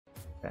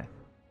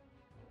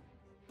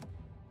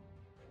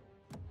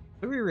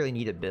Do we really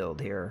need a build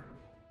here?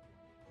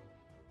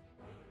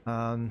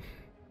 I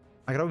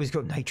could always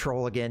go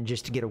Nitro again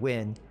just to get a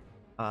win.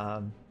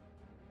 I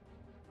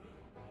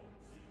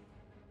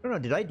don't know,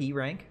 did I D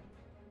rank?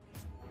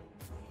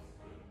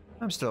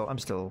 I'm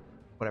still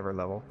whatever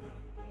level.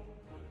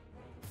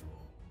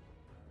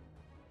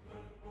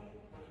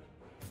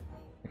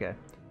 Okay.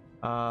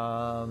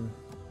 I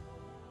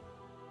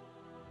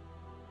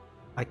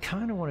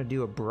kind of want to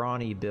do a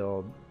brawny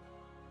build.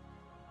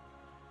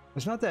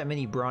 There's not that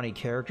many brawny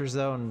characters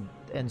though,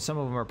 and some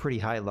of them are pretty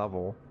high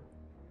level.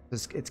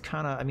 It's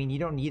kind of, I mean, you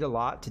don't need a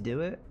lot to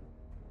do it.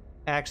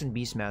 Axe and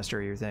Beastmaster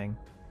are your thing.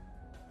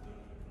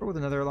 Or with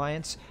another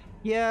alliance.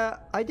 Yeah,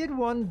 I did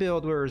one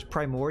build where it was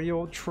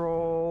Primordial,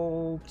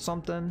 Troll,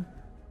 something.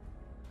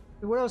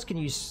 What else can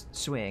you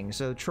swing?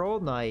 So Troll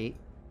Knight.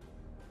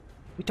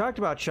 We talked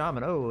about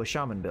Shaman. Oh, a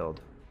Shaman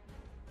build.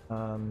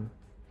 Let's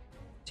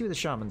see what the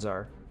Shamans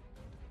are.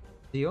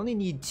 You only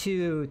need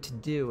 2 to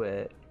do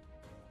it.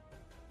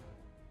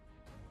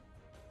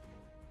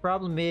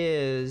 Problem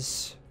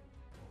is,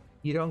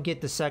 you don't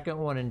get the second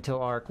one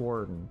until Arc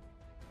Warden.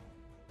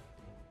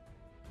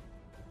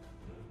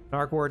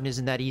 Arc Warden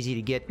isn't that easy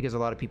to get because a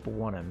lot of people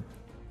want him.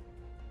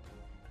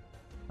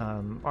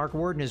 Arc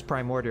Warden is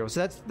Primordial,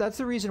 so that's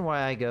the reason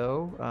why I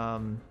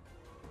go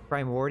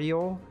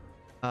Primordial,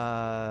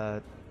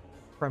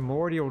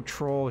 Primordial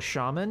Troll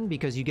Shaman,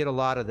 because you get a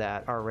lot of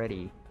that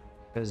already.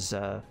 Because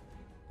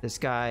this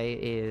guy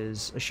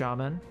is a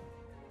Shaman,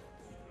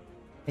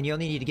 and you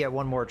only need to get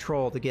 1 more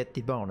Troll to get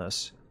the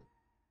bonus.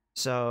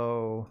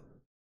 So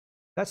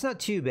that's not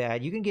too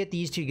bad. You can get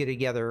these two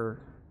together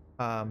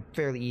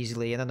fairly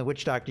easily, and then the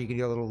Witch Doctor you can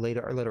get a little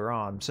later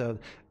on. So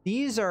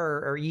these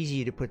are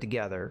easy to put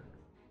together.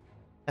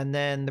 And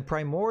then the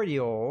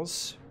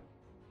Primordials,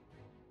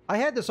 I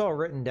had this all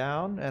written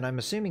down, and I'm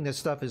assuming this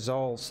stuff is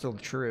all still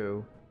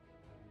true.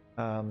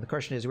 The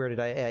question is, where did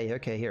I...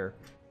 okay, here.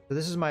 So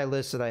this is my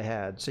list that I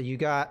had. So you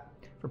got,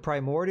 for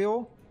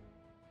Primordial,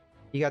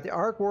 you got the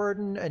Arc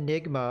Warden,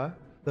 Enigma.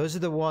 Those are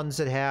the ones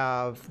that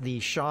have the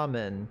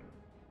Shaman.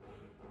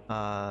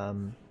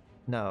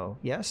 No.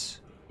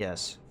 Yes?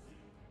 Yes.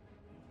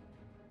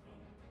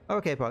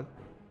 Okay, Pug.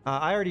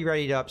 I already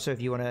readied up, so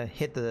if you want to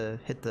hit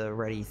the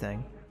ready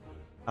thing.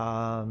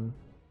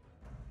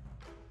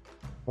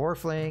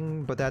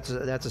 Morphling, but that's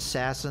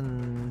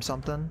Assassin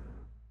something.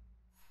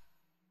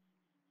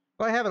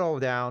 Well, I have it all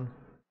down.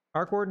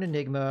 Arc Warden,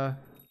 Enigma.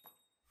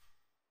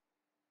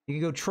 You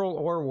can go Troll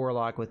or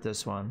Warlock with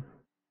this one.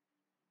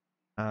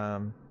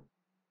 I'm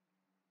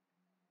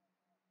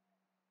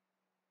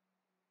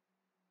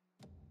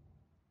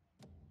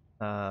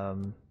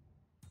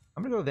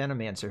gonna go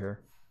Venomancer here,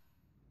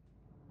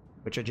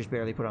 which I just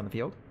barely put on the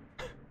field.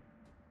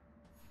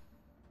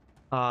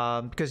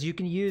 Because you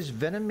can use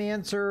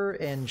Venomancer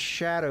and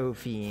Shadow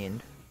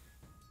Fiend,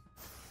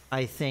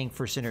 I think,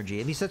 for synergy.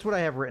 At least that's what I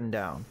have written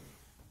down.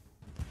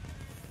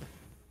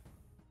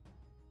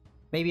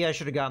 Maybe I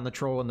should have gotten the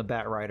Troll and the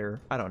Bat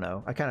Rider. I don't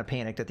know. I kind of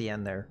panicked at the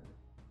end there.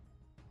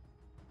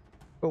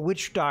 But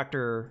Witch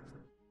Doctor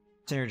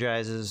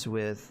synergizes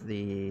with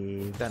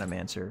the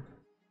Venomancer.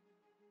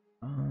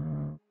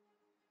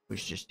 We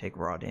should just take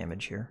raw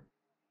damage here.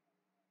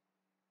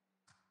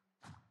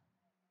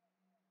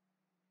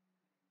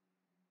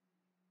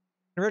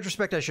 In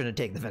retrospect, I shouldn't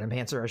have taken the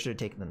Venomancer. I should have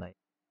taken the Knight.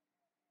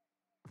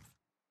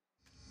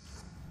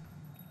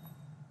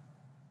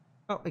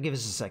 Oh, it gives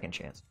us a second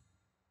chance.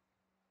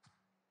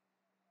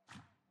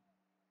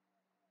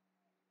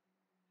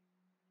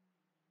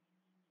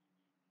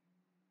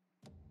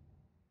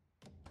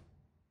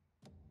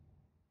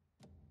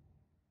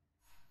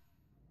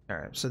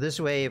 Alright, so this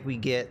way, if we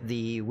get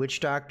the Witch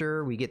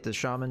Doctor, we get the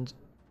Shaman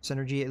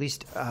synergy. At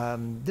least,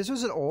 this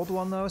was an old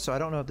one, though, so I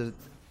don't know if the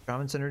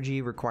Shaman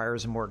synergy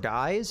requires more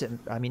guys. And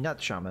I mean, not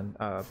the Shaman.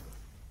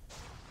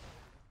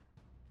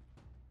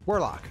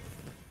 Warlock.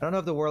 I don't know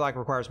if the Warlock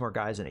requires more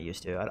guys than it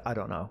used to. I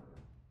don't know.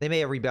 They may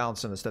have rebalanced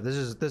some of the stuff.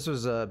 This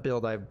was a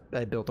build I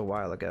built a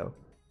while ago,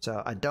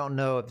 so I don't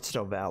know if it's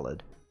still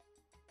valid.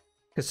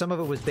 Because some of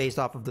it was based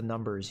off of the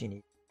numbers you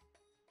need.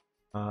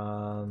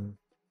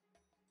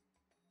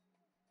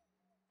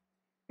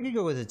 We could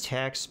go with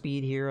attack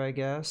speed here, I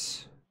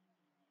guess.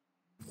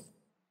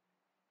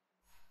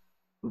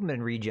 Movement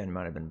and regen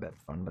might have been better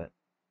fun, but...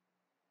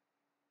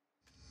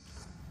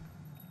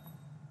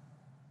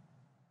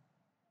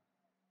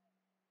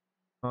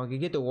 Well, we could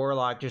get the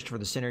Warlock just for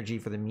the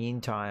synergy for the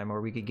meantime, or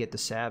we could get the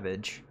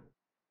Savage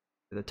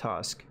for the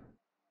Tusk.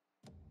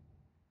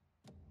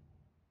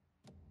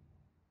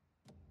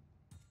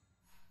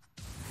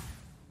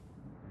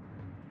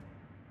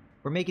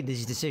 We're making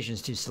these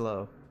decisions too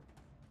slow.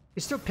 We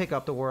can still pick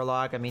up the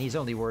Warlock. I mean, he's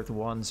only worth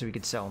 1, so we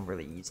could sell him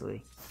really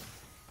easily.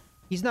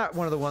 He's not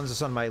one of the ones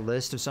that's on my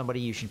list of somebody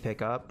you should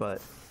pick up,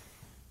 but...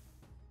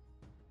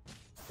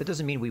 that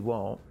doesn't mean we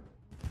won't.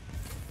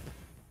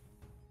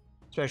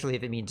 Especially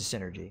if it means a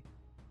synergy.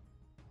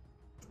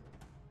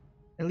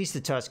 At least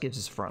the Tusk gives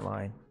us a front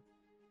line.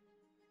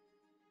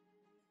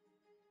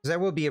 Because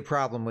that will be a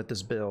problem with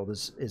this build,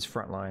 is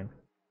front line.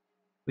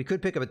 We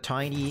could pick up a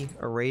tiny,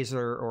 a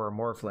razor, or a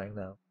morphling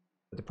though,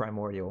 with the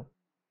primordial.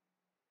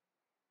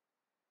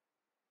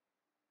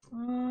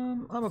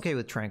 I'm okay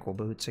with tranquil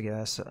boots, I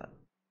guess.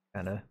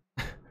 Kind of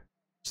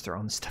just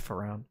throwing stuff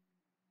around.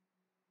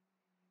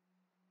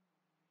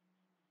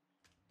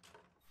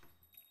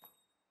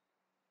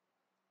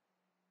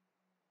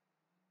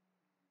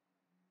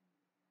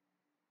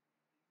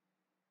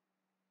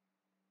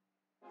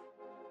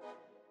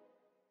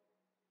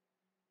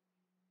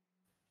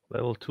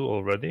 Level 2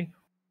 already?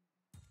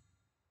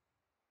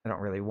 I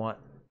don't really want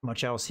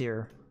much else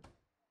here.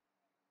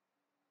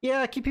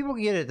 Yeah, people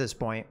can get it at this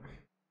point.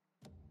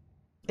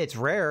 It's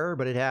rare,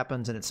 but it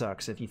happens and it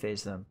sucks if you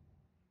face them.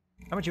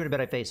 How much you would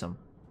bet I face them?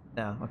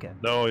 No, okay.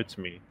 No, it's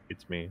me.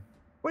 It's me.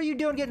 What are you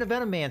doing getting a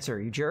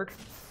Venomancer, you jerk?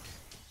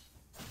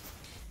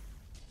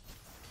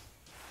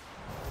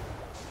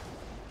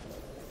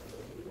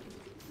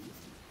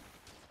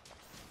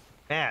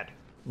 Bad.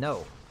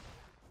 No.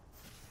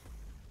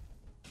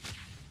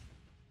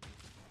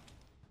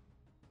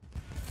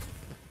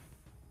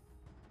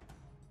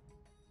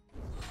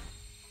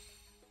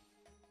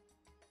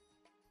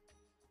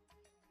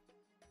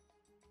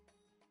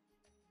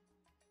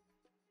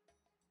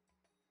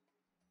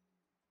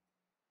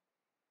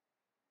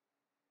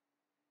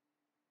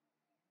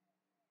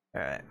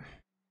 All right.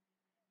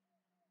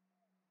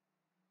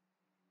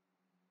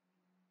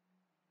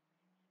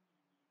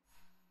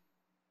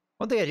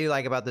 One thing I do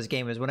like about this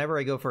game is whenever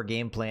I go for a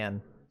game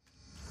plan,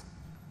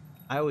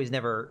 I always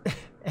never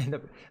end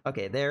up...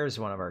 Okay, there's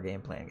one of our game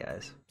plan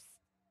guys.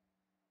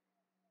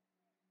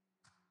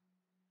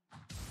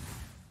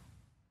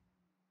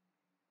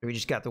 We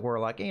just got the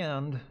Warlock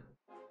and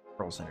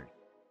Roll Center.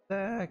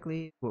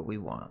 Exactly what we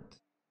want.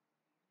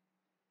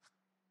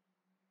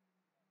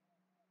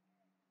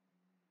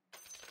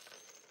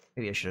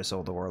 Maybe I should have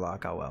sold the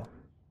Warlock. Oh well.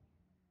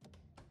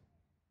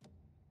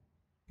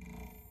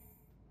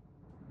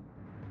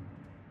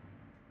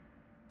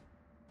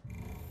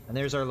 And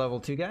there's our level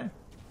 2 guy.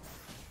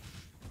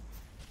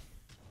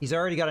 He's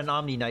already got an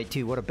Omni Knight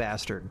too. What a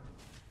bastard.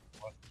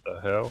 What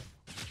the hell?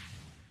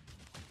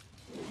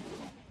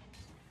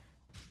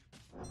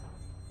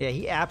 Yeah,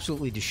 he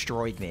absolutely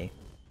destroyed me.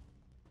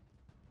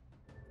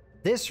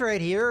 This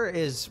right here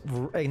is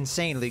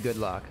insanely good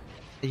luck.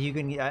 You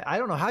can... I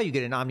don't know how you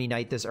get an Omni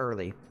Knight this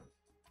early.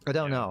 I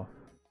don't know.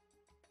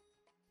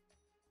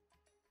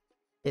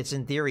 It's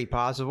in theory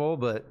possible,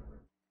 but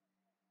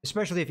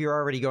especially if you're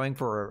already going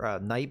for a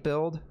Knight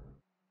build,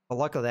 the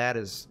luck of that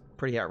is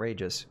pretty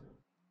outrageous.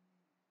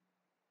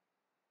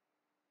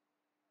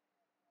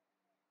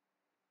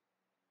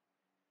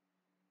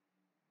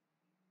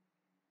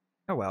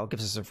 Oh well, it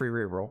gives us a free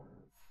reroll.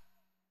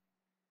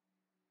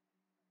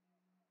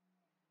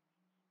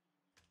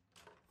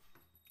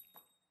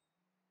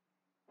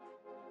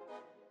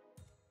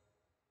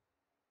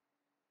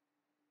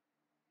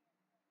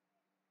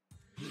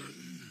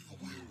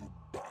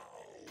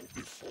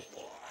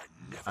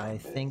 I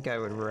think I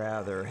would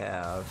rather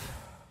have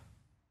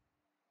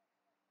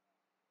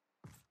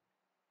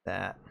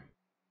that.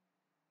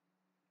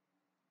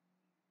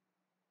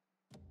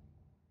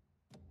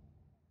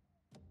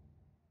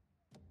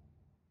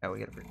 Oh, we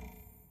got a free.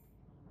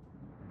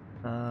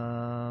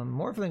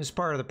 Morphling is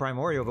part of the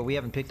primordial, but we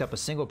haven't picked up a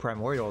single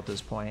primordial at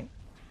this point.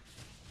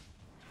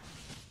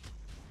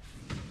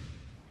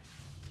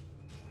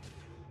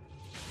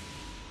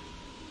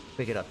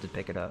 Pick it up to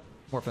pick it up.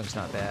 Morphling's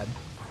not bad.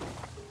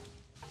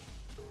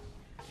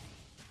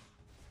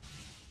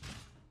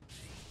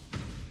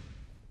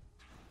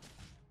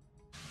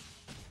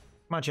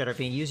 Come on, Cheddar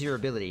Fiend, use your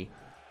ability.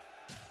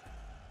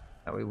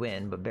 Now we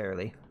win, but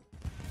barely.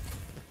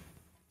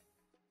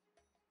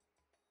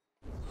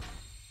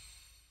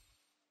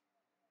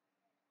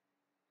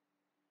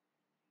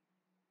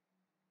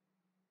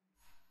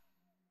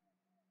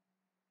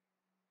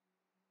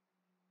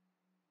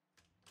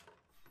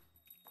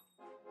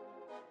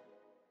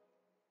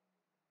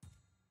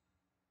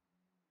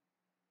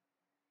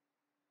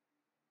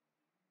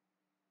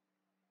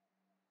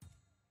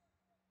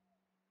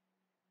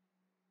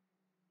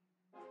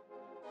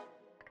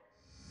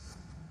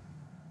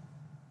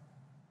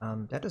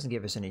 That doesn't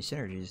give us any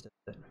synergies, does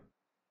it?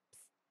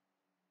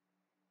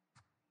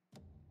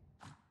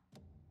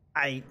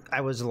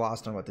 I was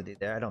lost on what to do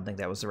there. I don't think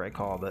that was the right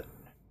call, but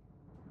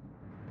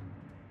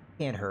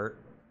can't hurt.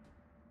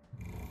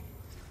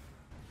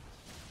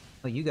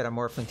 Oh, you got a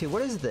Morphling too.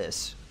 What is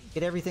this?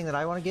 Get everything that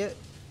I want to get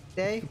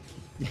today?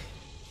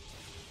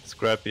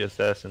 Scrappy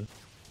Assassin.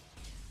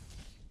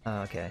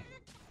 Oh, okay.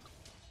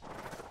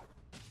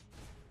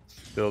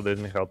 Still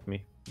didn't help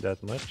me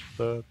that much,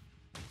 but...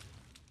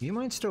 You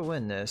might still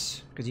win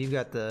this, because you've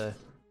got the...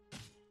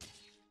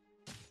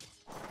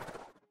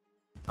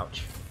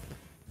 Ouch.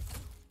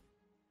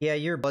 Yeah,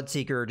 your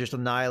Bloodseeker just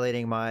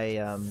annihilating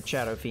my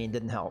Shadow Fiend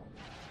didn't help.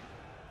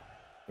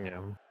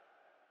 Yeah.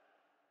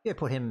 Yeah,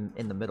 put him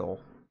in the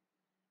middle.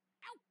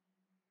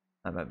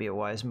 That might be a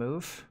wise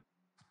move.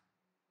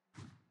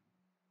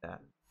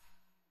 That.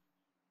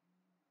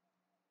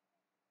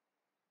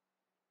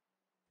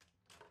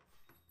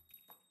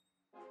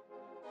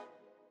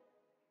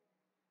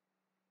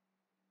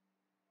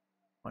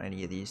 want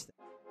any of these.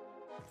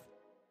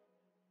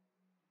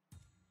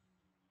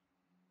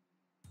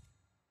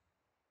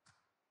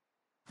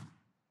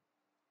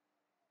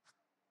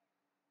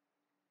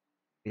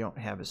 We don't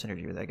have a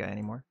synergy with that guy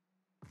anymore.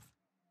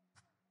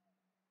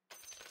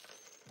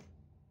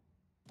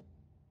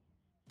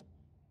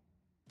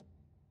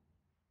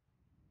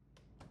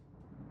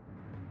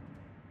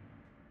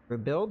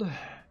 Rebuild.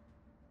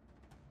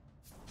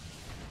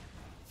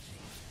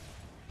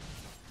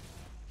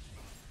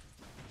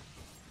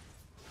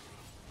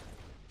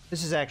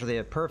 This is actually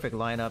a perfect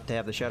lineup to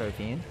have the Shadow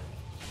Fiend.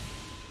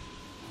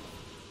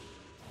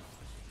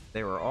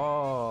 They were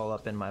all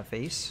up in my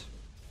face.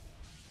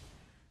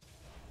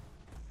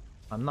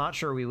 I'm not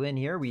sure we win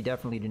here. We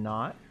definitely do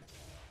not.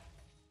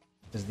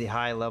 Because the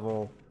high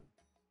level...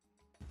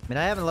 I mean,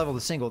 I haven't leveled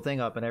a single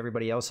thing up and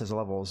everybody else has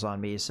levels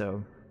on me,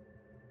 so...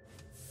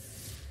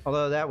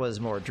 Although that was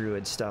more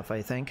druid stuff,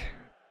 I think.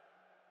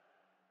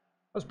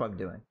 How's Pug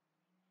doing?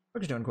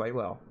 Pug's doing quite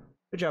well.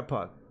 Good job,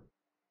 Pug.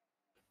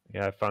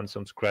 Yeah, I found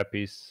some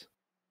scrappies.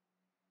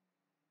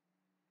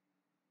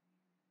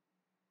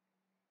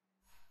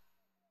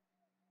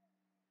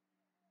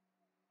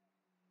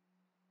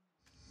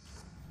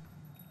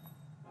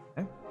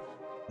 Okay.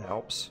 That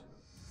helps.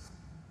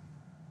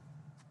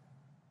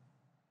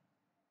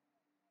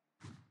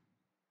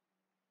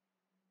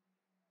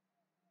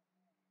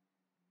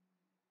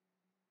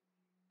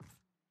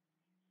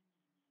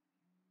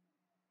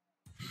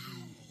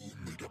 You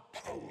made a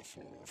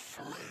powerful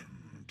friend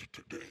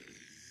today.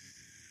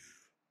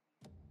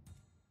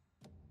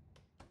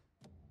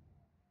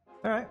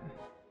 Alright.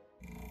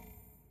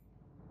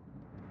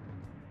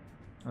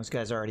 Those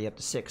guys are already up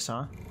to 6,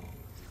 huh?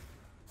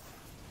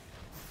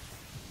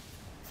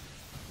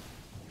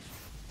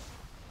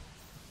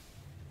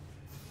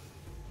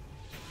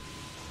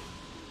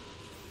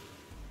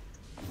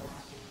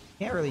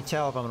 Can't really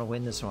tell if I'm gonna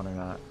win this one or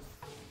not.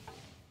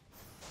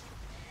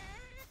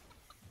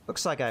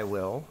 Looks like I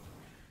will.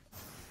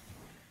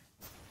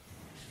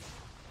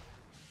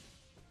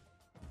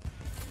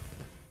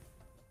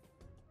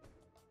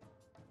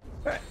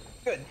 Alright,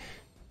 good.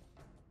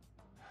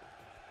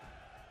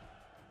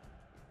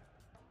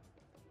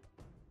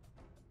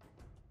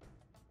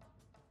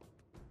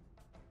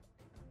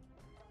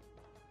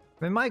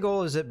 I mean, my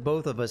goal is that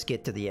both of us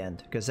get to the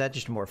end, because that's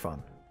just more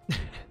fun.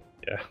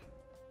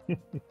 Yeah.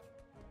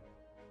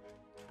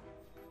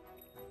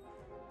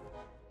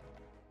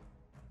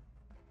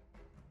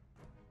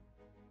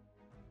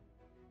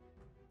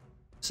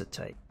 Sit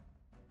tight.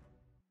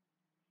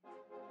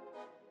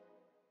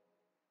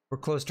 We're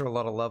close to a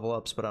lot of level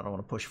ups, but I don't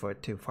want to push for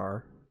it too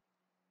far.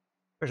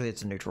 Especially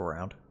it's a neutral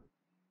round.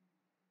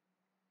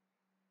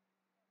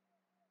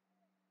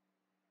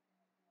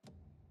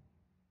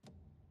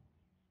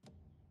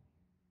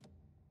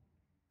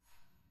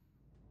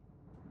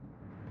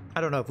 I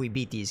don't know if we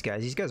beat these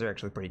guys. These guys are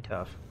actually pretty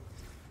tough.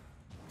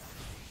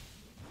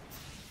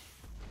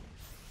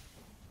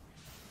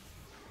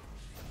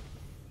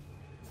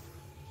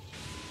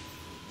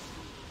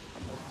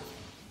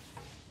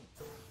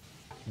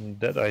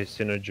 Deadeye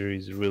synergy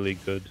is really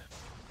good.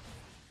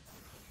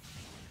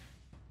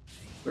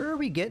 Where are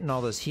we getting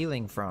all this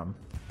healing from?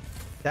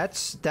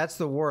 That's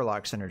the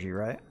Warlock synergy,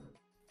 right?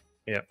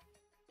 Yeah.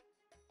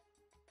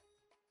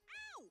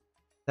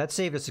 That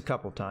saved us a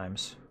couple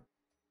times.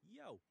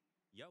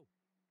 Yo.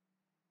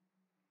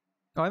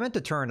 Oh, I meant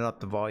to turn up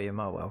the volume.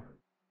 Oh well.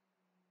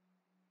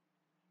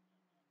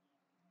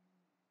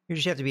 You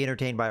just have to be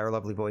entertained by our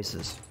lovely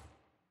voices.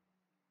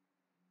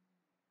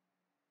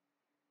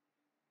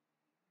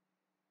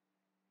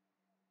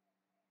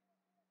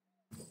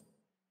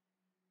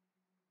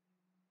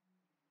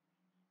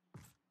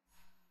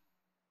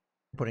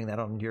 Putting that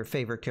on your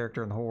favorite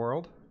character in the whole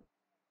world.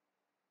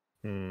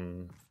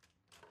 Hmm.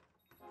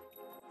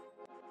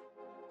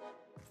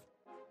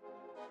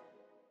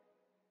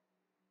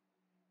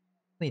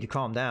 Need to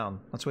calm down.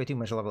 That's way too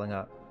much leveling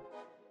up.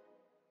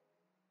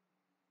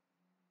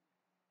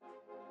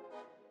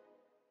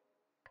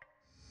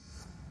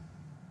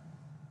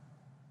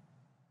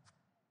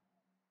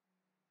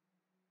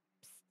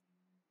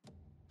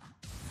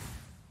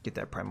 Get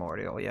that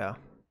primordial, yeah.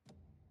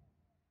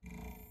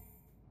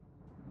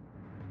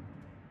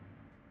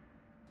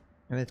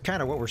 And it's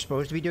kind of what we're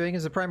supposed to be doing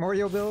as a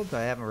primordial build.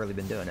 I haven't really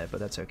been doing it, but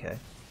that's okay.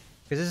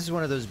 Because this is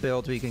one of those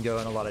builds where you can go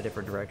in a lot of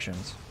different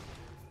directions.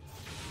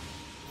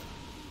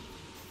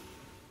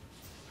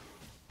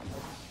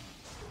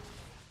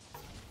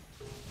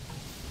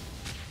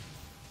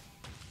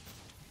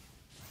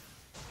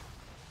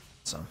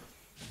 So.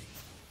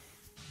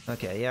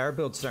 Okay, yeah, our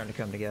build's starting to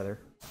come together.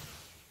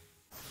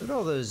 Look at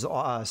all those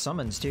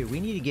summons, too. We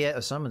need to get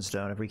a summon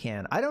stone if we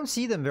can. I don't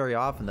see them very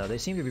often, though. They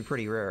seem to be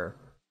pretty rare.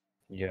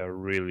 Yeah,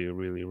 really,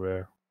 really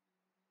rare.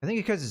 I think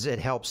because it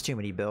helps too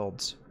many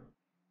builds.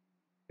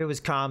 If it was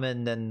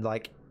common, then,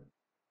 like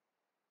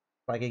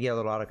I could get a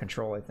little out of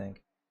control, I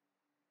think.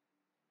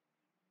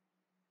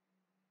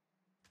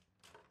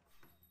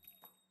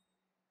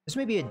 This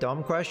may be a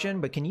dumb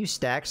question, but can you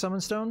stack summon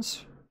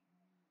stones?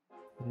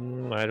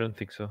 I don't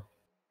think so.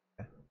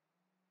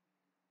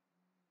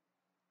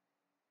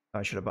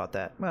 I should have bought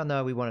that. Well,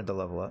 no, we wanted to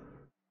level up.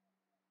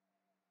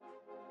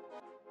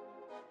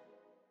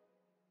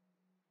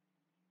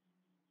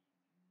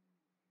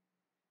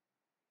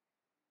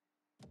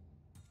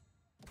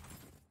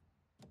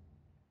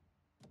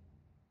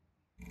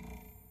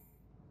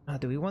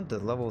 Do we want the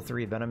level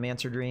 3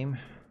 Venomancer Dream?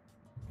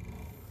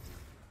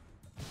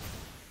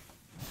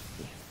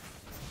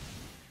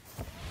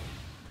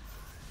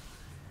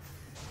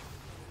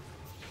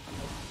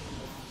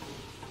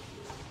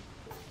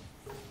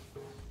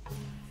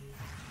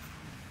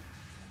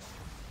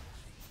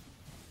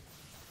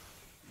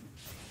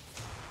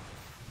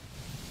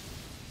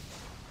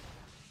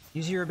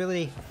 Use your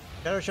ability.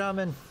 Shadow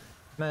Shaman.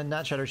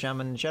 Not Shadow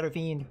Shaman, Shadow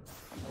Fiend.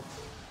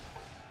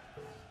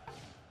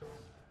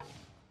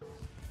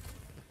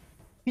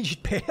 You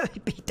just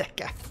barely beat that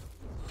guy.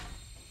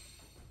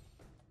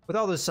 With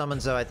all those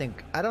summons, though, I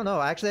think... I don't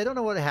know. Actually, I don't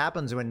know what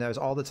happens when there's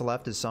all that's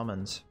left is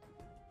summons.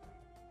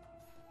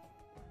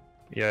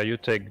 Yeah, you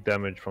take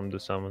damage from the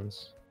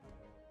summons.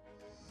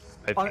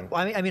 I think.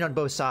 I mean, on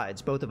both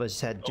sides. Both of us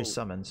had just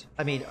summons.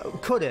 I mean,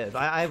 could have.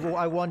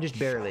 I won just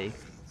barely.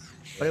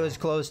 But it was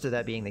close to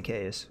that being the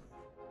case.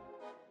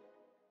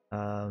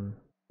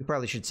 We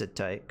probably should sit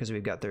tight, because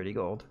we've got 30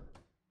 gold.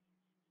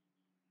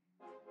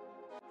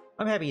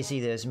 I'm happy to see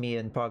this. Me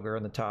and Pug are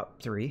in the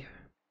top 3.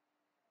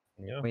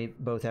 Yeah. We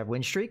both have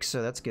win streaks,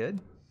 so that's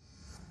good.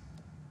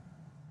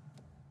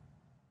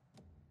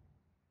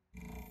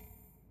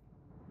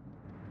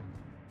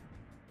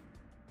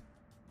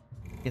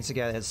 Against a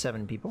guy that has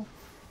 7 people.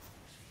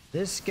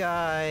 This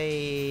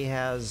guy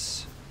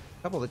has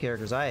a couple of the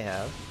characters I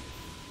have.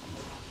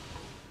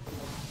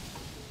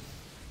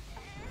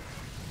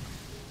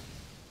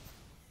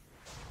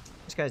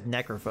 This guy's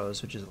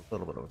Necrophos, which is a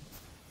little bit of...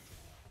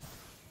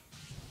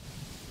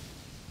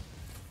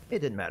 It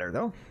didn't matter,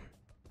 though.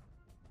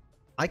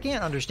 I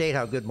can't understate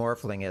how good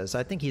Morphling is.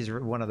 I think he's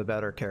one of the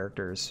better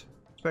characters,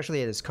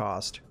 especially at his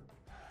cost.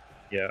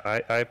 Yeah,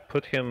 I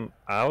put him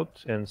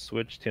out and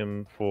switched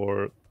him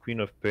for Queen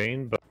of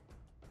Pain, but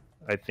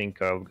I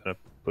think I'm gonna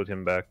put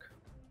him back.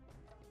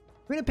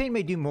 Queen of Pain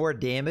may do more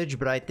damage,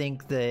 but I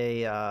think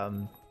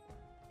the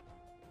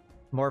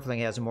Morphling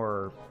has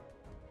more,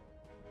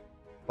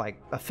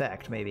 like,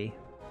 effect, maybe.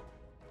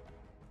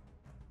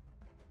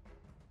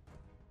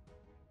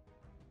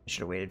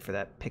 Should have waited for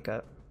that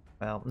pickup.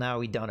 Well, now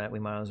we done it. We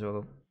might as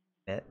well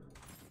admit.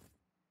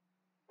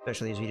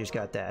 Especially as we just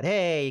got that.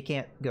 Hey, you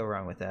can't go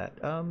wrong with that.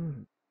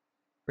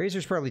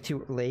 Razor's probably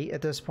too late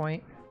at this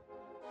point.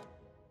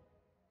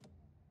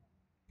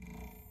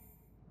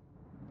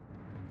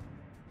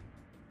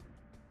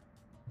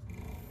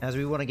 As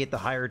we want to get the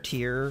higher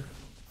tier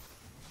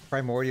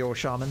Primordial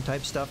Shaman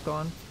type stuff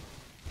going.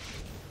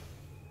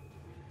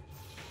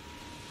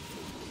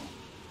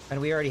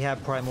 And we already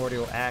have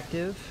Primordial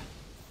active.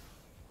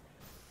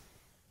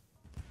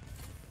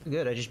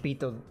 Good, I just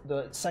beat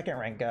the second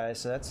rank guy,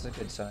 so that's a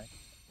good sign.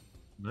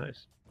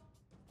 Nice.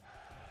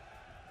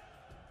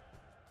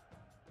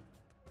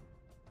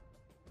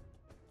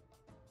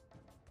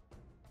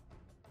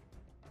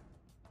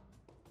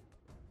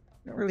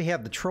 Don't really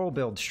have the troll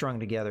build strung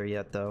together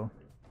yet, though.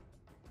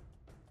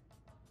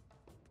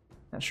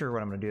 Not sure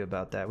what I'm going to do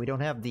about that. We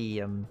don't have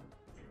the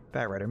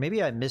Bat Rider.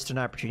 Maybe I missed an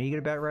opportunity to get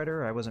a Bat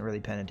Rider. I wasn't really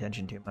paying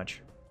attention too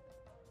much.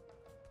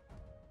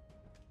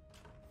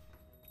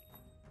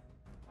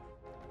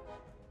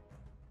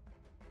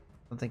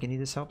 Don't think any of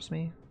this helps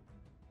me.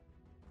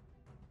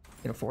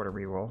 Can afford a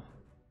reroll.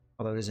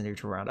 Although it is a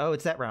neutral round. Oh,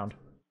 it's that round.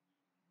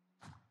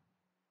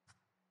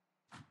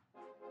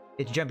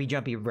 It's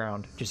jumpy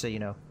round, just so you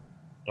know.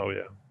 Oh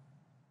yeah.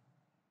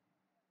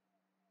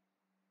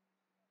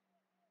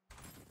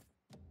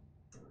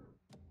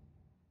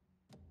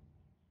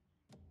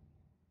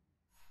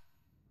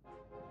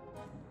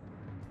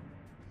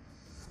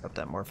 Up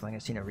that Morphling. I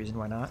see no reason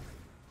why not.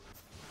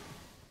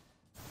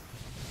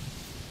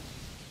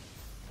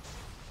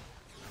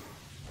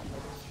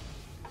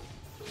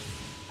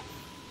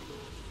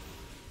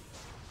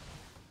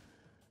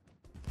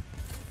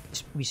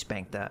 We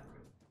spanked that.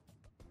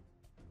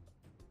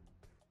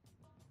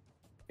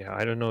 Yeah,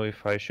 I don't know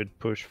if I should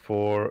push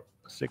for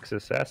 6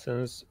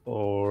 assassins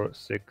or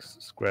 6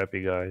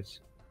 scrappy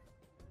guys.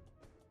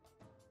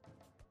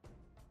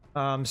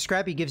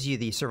 Scrappy gives you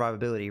the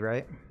survivability,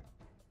 right?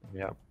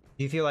 Yeah.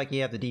 Do you feel like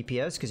you have the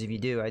DPS? Because if you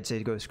do, I'd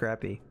say go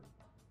Scrappy.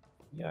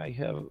 Yeah, I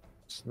have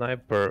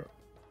sniper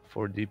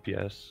for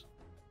DPS.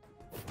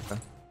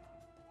 Okay.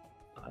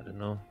 I don't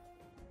know.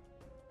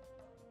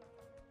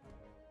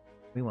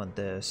 We want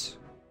this.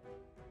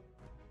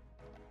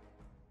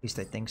 At least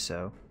I think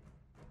so.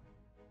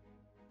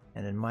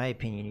 And in my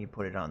opinion, you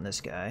put it on this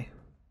guy.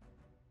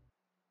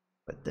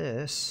 But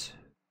this,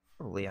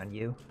 probably on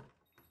you.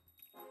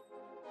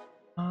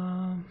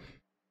 I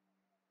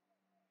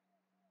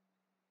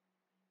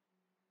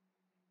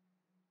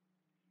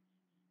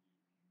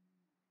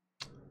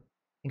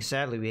think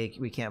sadly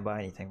we can't buy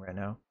anything right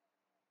now.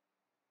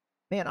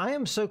 Man, I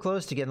am so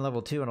close to getting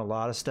level 2 on a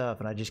lot of stuff,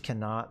 and I just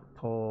cannot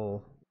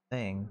pull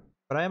thing.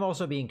 But I am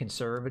also being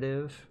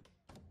conservative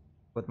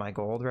with my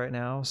gold right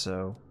now,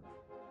 so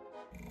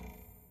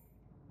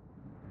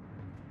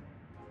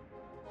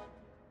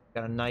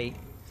Got a knight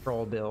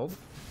troll build.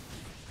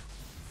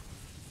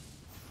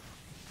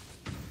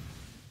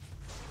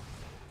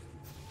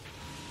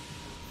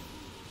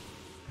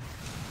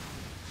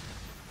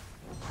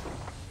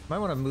 Might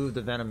want to move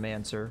the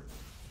Venomancer.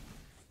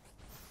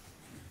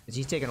 Because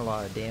he's taking a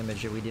lot of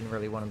damage that we didn't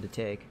really want him to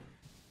take.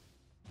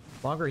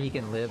 The longer he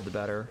can live, the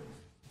better.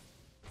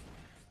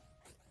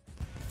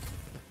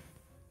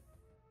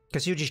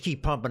 Because he'll just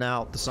keep pumping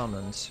out the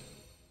summons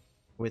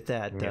with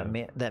that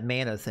that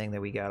mana thing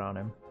that we got on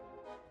him.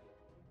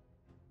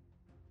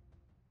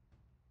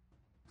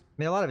 I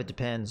mean, a lot of it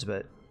depends,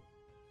 but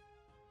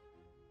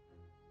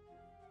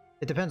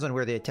it depends on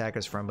where they attack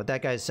us from. But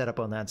that guy's set up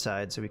on that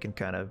side, so we can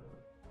kind of.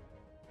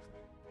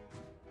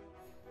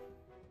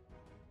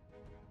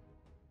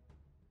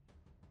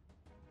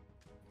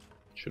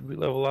 Should we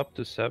level up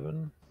to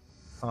 7?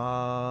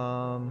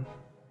 I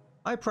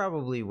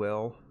probably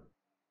will.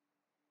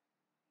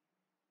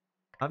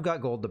 I've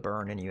got gold to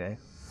burn anyway.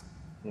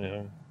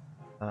 Yeah.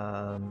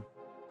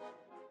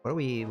 What are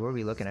we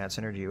looking at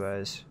synergy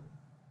wise?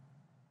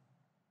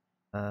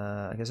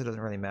 I guess it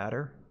doesn't really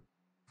matter.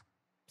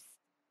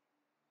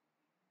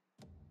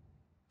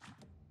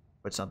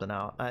 Put something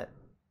out. I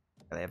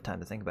really have time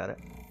to think about it.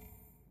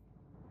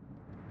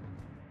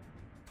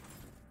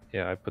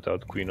 Yeah, I put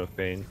out Queen of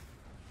Pain.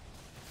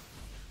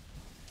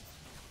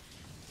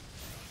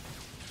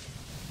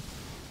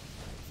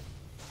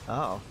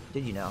 Oh,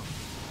 did you know?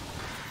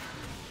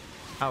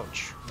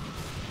 Ouch.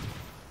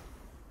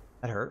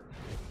 That hurt.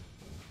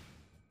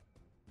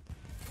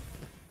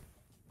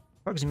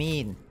 Bugs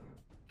mean.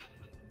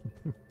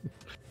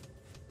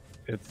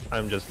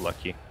 I'm just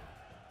lucky.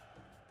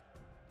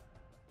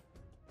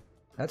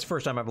 That's the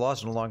first time I've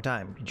lost in a long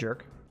time, you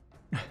jerk.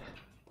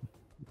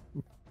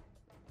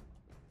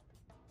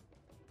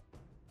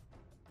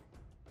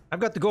 I've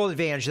got the gold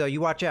advantage though,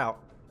 you watch out.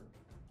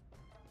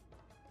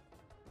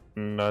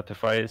 Not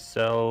if I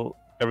sell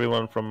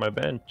everyone from my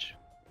bench.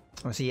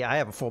 Oh, see, I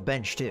have a full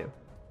bench too.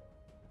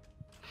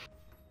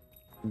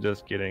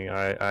 Just kidding.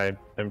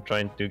 I'm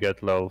trying to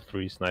get level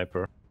 3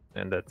 sniper,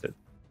 and that's it.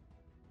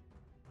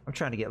 I'm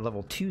trying to get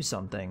level 2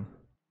 something.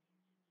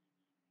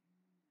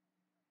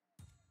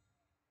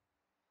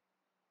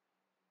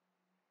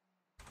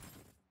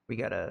 We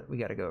gotta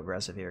go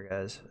aggressive here,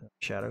 guys.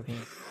 Shadow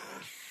Fiend.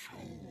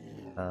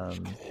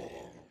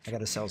 I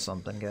gotta sell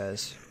something,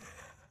 guys.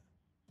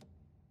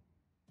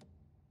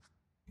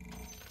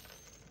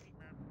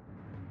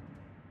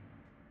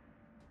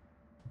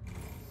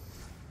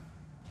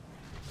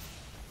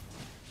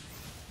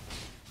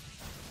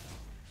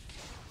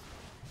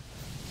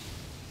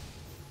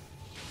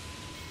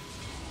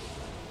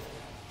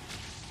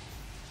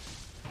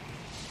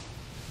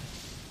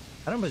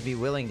 I'd almost be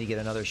willing to get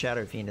another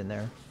Shadow Fiend in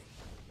there.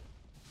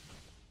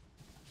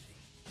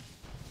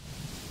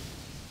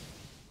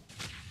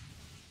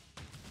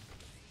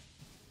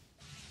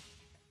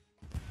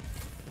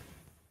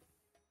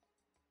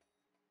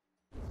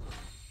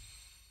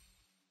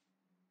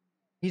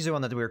 He's the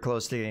one that we were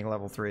close to getting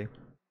level 3.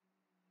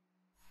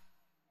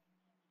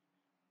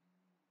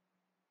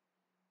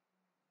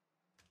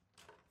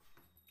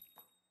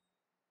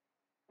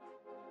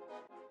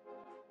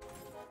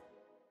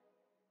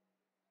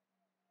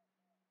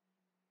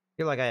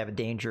 I feel like I have a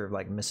danger of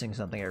like missing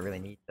something I really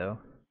need though.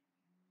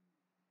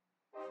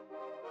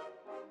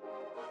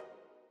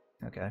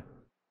 Okay,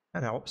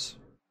 that helps.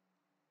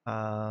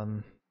 I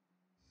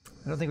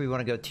don't think we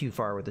want to go too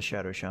far with the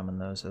Shadow Shaman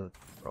though, so let's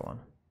roll on.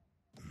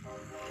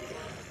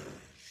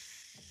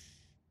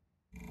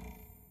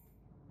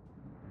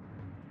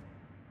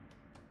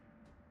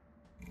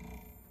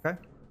 Okay,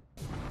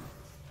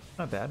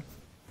 not bad.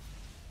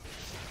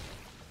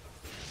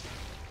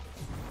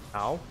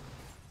 Ow.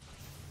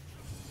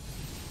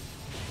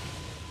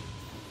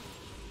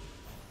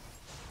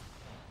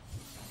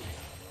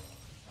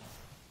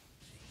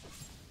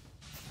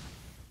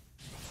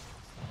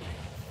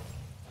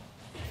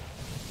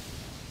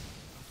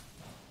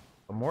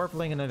 A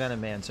Morphling and a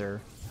Venomancer.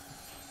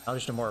 Not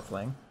just a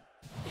Morphling.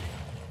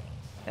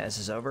 Yeah, this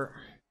is over.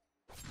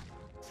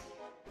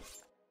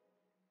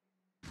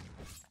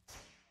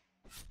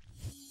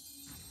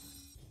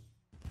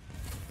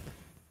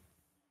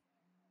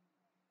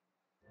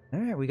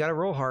 Alright, we gotta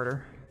roll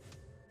harder.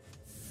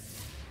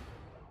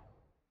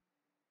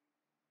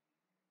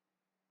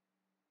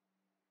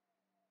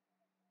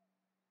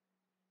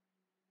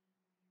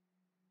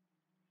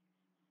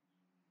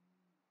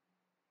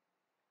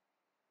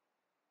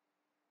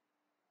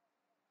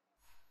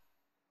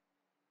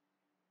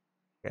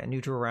 Okay,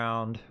 neutral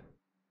round.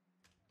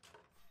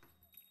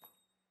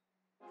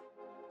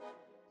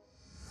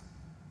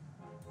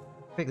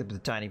 Pick up the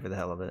tiny for the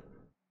hell of it.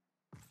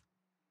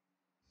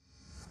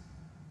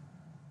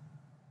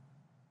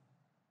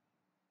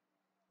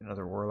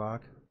 Another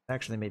Warlock.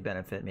 Actually may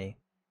benefit me.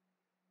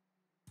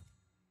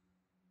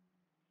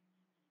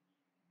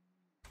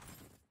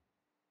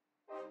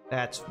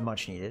 That's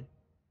much needed.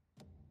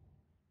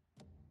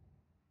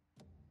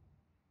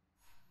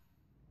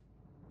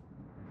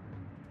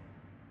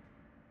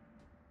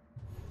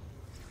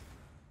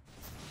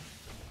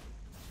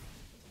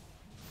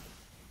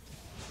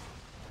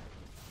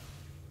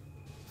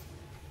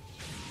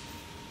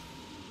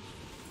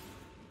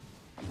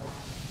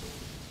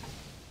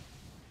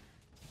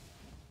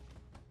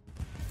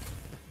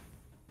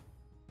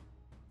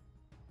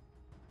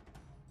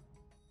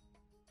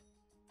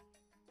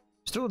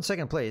 Still in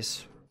second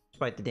place,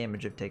 despite the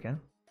damage I've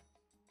taken.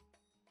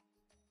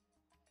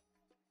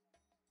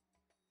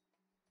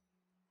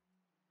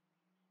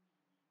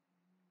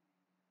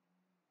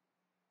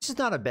 This is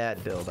not a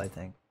bad build, I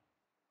think.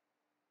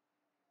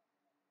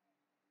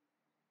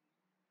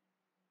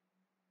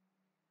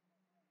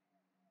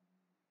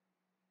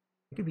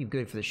 It could be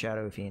good for the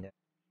Shadow Fiend.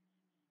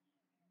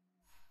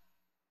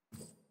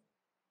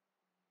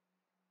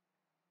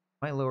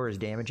 Might lower his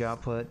damage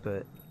output,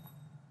 but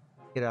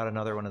get out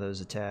another one of those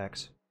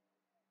attacks.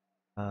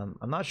 I'm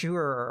not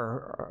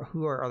sure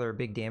who our other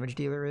big damage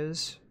dealer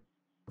is.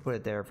 I'll put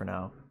it there for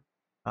now.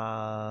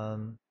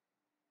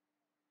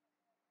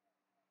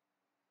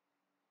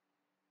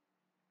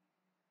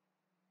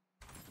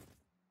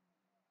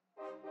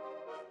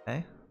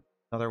 Okay,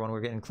 another one.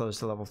 We're getting close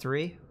to level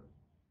 3.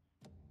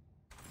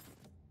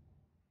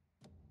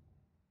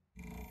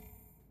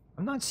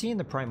 I'm not seeing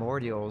the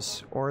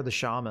Primordials or the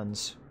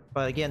Shamans,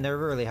 but again, they're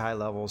really high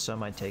level, so it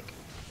might take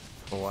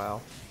a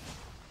while.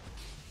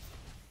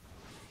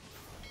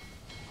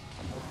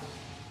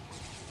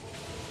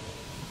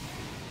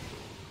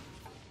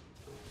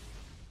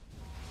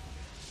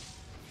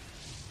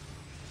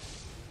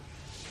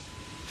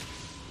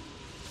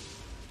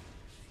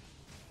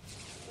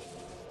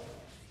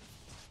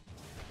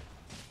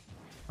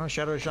 Oh,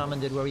 Shadow Shaman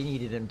did what we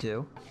needed him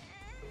to.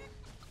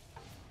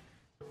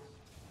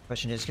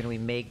 Question is, can we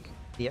make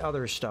the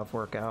other stuff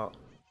work out?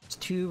 It's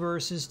 2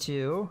 versus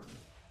 2.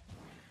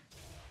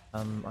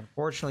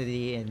 Unfortunately,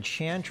 the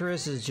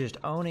Enchantress is just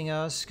owning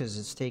us because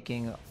it's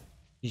taking...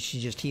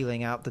 She's just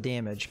healing out the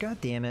damage. God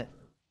damn it.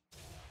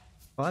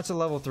 Well, that's a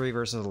level 3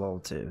 versus a level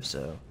 2,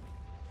 so...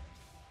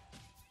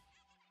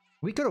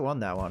 We could have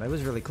won that one. It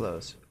was really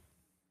close.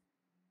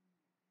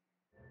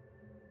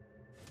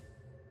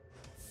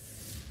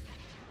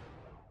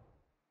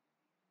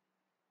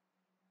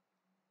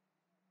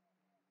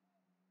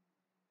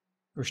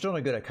 We're still in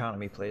a good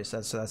economy place.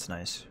 That's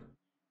nice. If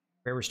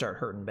we ever start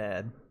hurting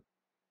bad.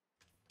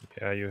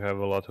 Yeah, you have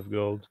a lot of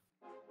gold.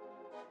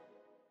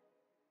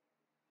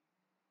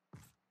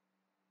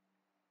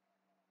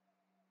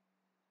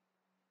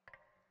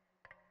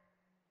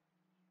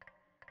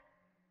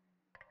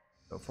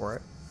 Go for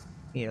it.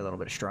 You need a little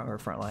bit stronger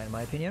front line, in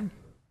my opinion.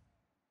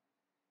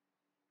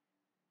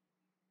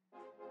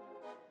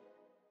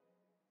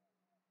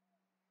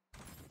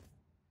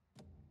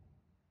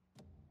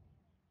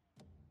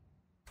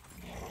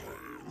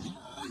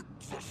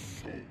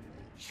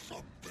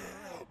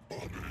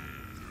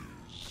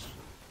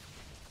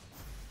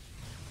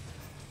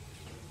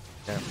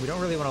 Yeah, we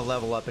don't really want to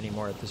level up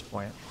anymore at this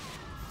point.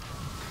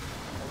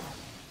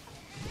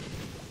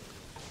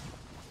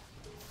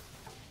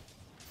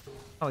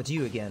 Oh, it's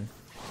you again.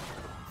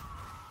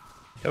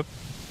 Yep.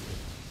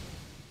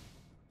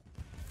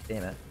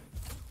 Damn it.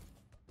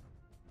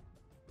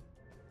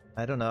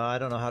 I don't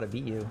know how to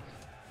beat you.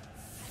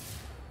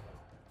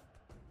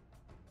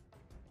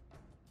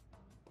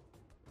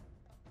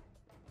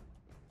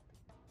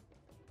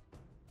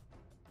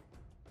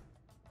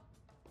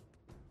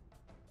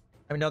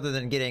 I mean, other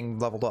than getting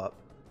leveled up.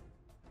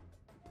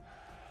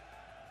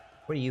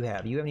 What do you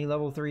have? You have any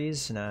level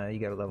 3s? Nah, you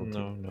got a level 2.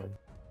 No.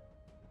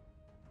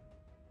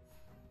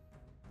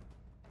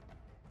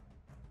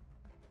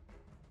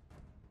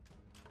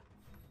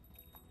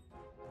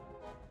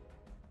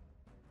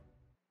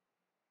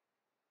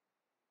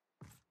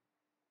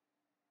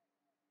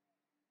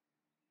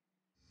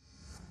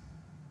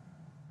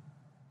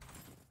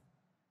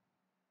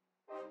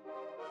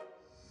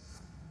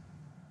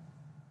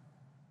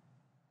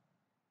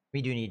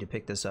 We do need to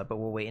pick this up, but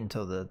we'll wait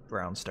until the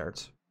round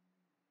starts.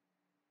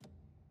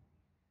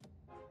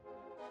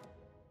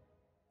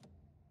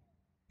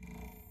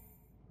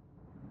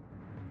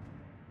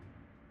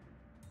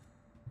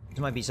 This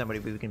might be somebody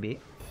we can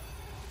beat.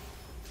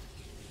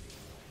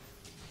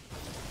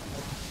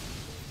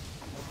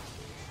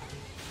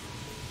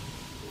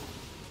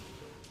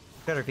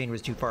 Shadow Fiend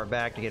was too far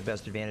back to get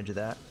best advantage of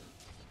that.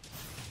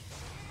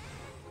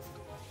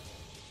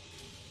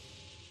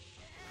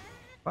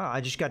 Wow,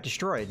 I just got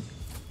destroyed.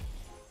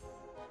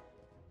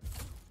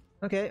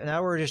 Okay,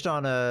 now we're just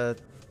on a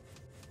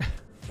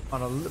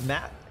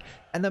mat,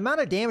 and the amount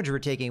of damage we're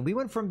taking, we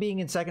went from being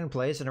in second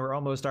place and we're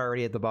almost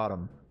already at the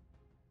bottom.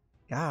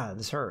 God,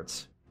 this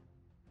hurts.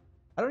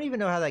 I don't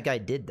even know how that guy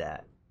did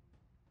that.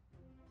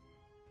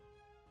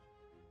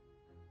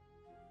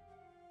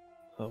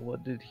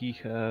 What did he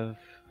have?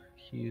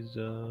 He's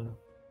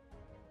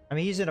I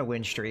mean, he's in a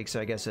win streak,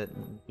 so I guess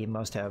he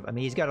must have. I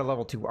mean, he's got a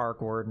level 2 Arc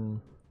Warden,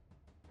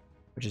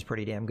 which is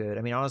pretty damn good.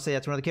 I mean, honestly,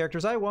 that's one of the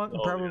characters I want,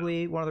 and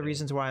probably one of the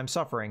reasons why I'm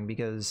suffering,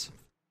 because...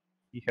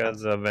 He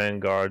has a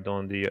Vanguard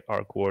on the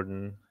Arc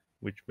Warden,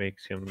 which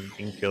makes him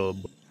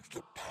unkillable.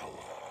 The power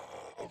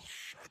of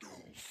Shadow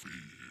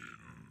Fiend.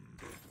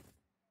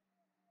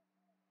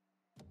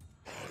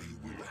 I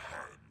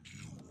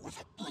will hand you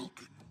the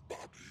broken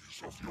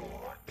bodies of your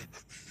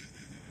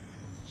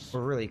enemies.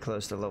 We're really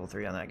close to level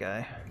 3 on that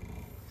guy.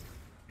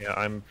 Yeah,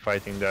 I'm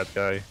fighting that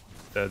guy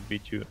that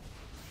beat you.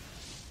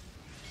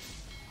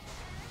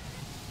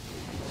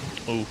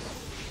 Ooh.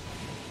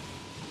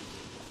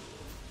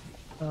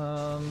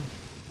 Um,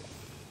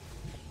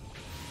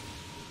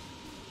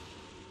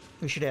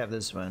 we should have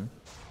this one.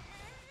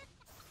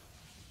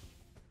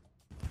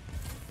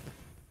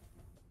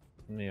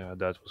 Yeah,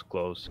 that was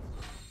close.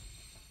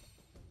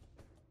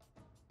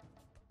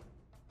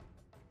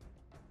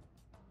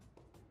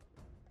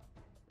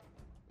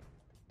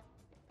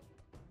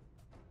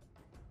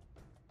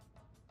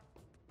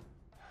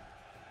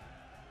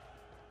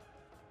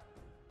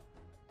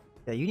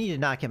 Yeah, you need to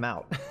knock him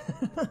out.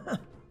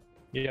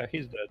 Yeah,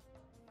 he's dead.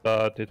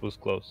 But it was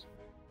close.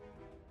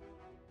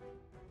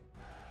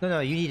 No,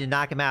 you need to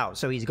knock him out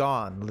so he's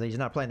gone. He's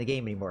not playing the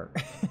game anymore.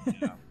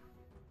 Yeah.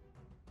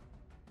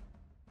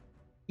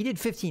 He did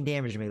 15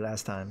 damage to me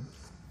last time.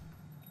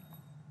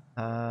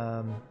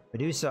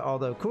 Medusa,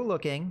 although cool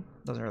looking,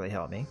 doesn't really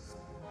help me.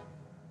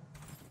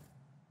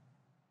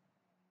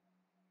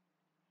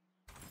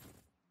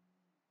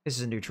 This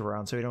is a neutral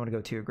round, so we don't want to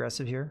go too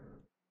aggressive here.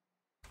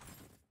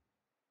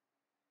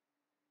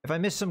 If I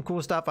miss some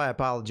cool stuff, I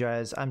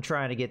apologize. I'm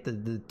trying to get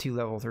the 2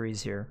 level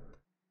 3s here.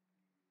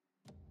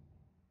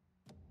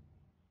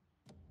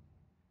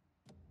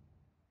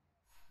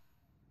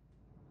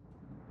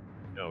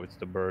 No, it's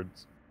the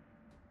birds.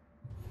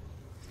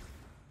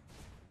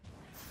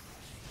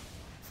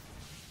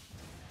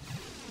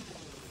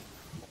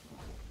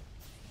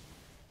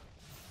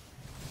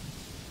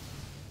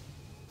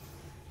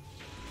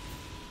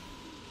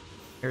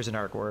 Here's an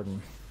Arc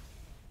Warden.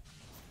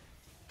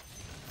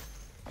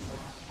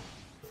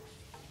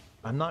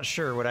 I'm not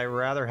sure. Would I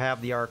rather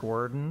have the Arc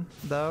Warden,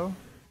 though,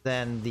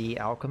 than the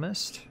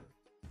Alchemist?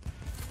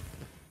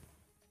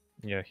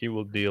 Yeah, he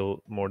will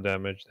deal more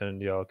damage than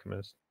the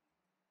alchemist.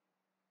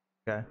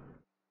 Okay.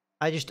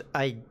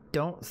 I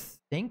don't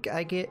think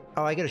I get...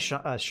 Oh, I get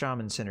a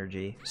Shaman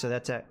synergy, so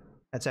that's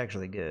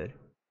actually good.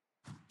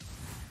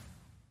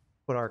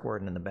 Put Arc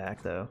Warden in the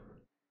back, though.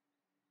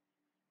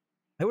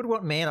 I would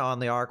want mana on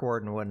the Arc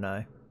Warden, wouldn't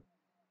I?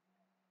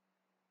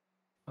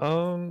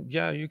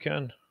 Yeah, you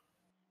can.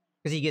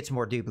 Because he gets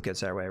more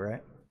duplicates that way,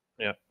 right?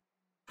 Yeah.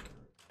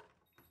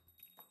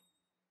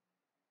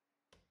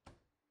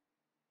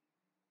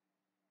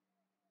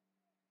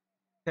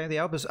 Okay, the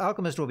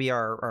Alchemist will be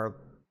our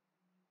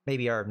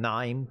maybe our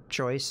 9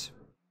 choice.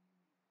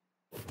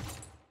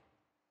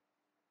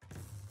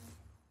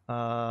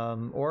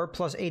 Or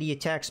plus 80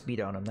 attack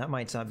speed on him. That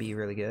might not be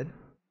really good.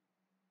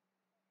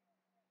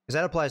 Because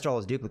that applies to all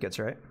his duplicates,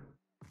 right?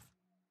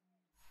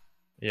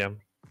 Yeah.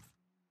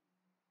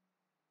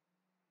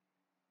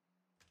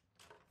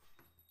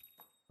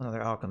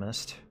 Another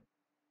Alchemist.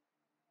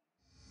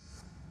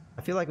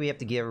 I feel like we have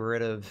to get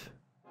rid of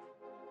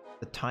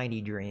the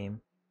Tiny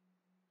Dream.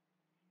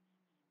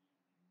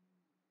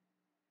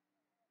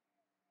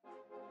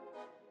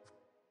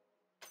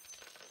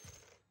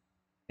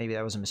 Maybe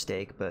that was a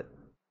mistake, but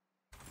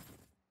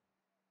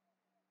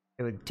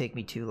it would take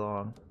me too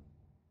long.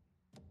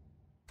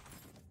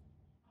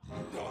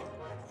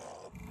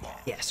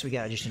 Yes, we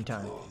got it just in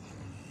time.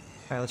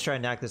 Alright, let's try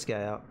and knock this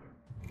guy out.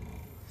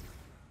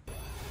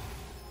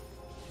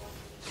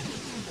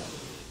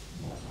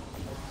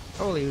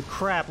 Holy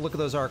crap, look at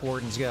those Arc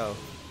Wardens go.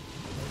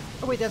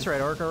 Oh wait, that's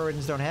right, Arc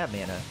Wardens don't have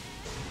mana.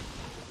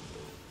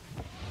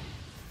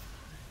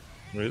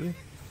 Really?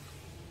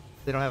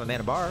 They don't have a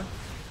mana bar.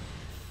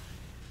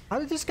 How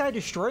did this guy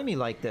destroy me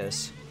like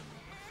this?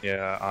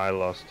 Yeah, I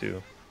lost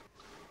too.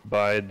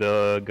 By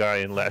the guy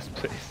in last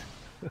place.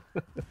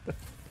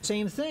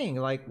 Same thing,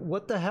 like,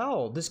 what the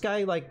hell? This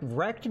guy, like,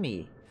 wrecked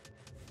me.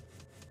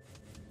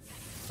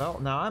 Well,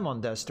 now I'm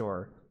on death's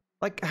door.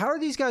 Like, how are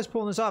these guys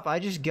pulling this off? I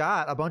just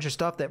got a bunch of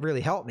stuff that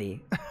really helped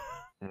me.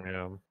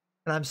 Yeah. And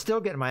I'm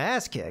still getting my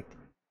ass kicked.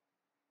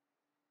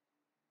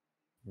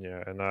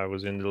 Yeah, and I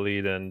was in the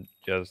lead and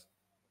just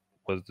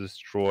was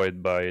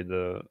destroyed by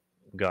the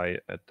guy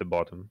at the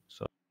bottom.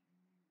 So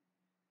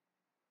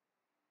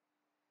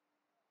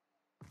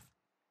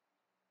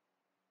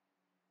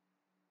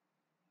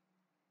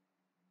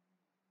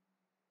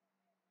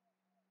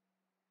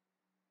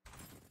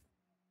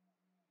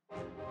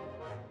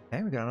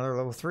Okay, we got another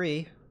level 3.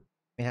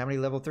 I mean, how many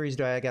level 3s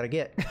do I gotta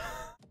get?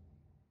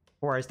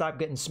 Before I stop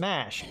getting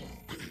smashed.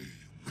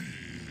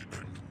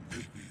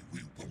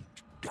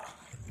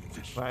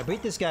 Well, I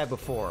beat this guy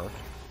before.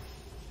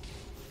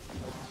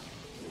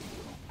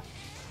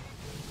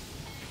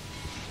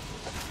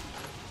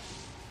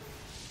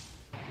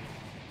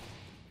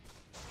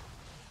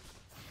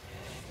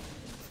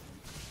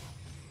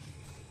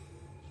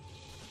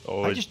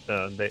 oh,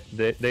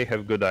 they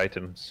have good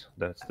items.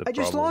 That's the I problem.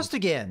 just lost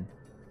again.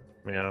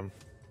 Yeah.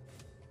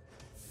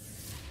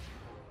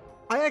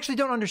 I actually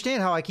don't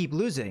understand how I keep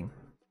losing.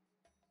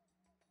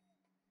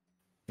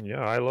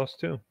 Yeah, I lost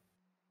too.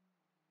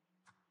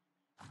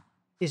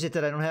 Is it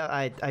that I don't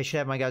have... I should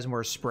have my guys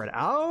more spread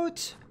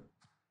out?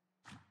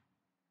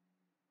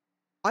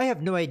 I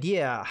have no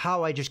idea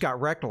how I just got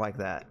wrecked like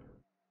that.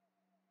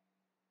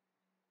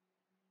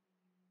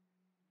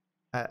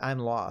 I'm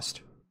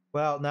lost.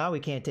 Well, now we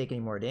can't take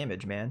any more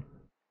damage, man.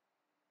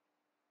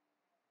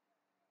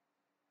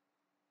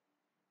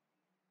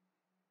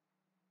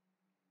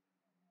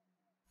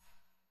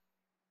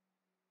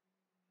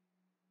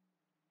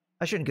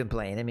 I shouldn't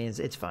complain. I mean,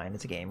 it's fine.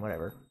 It's a game.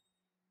 Whatever.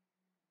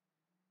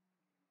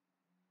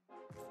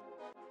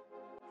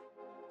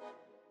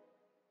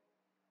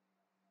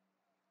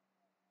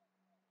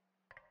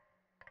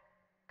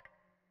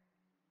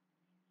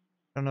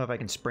 I don't know if I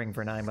can spring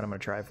for 9, but I'm going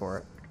to try for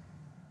it.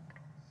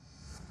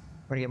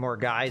 I'm going to get more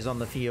guys on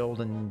the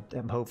field,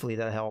 and hopefully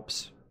that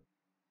helps.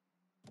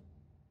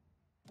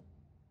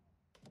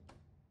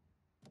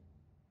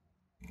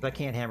 But I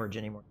can't hemorrhage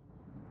anymore.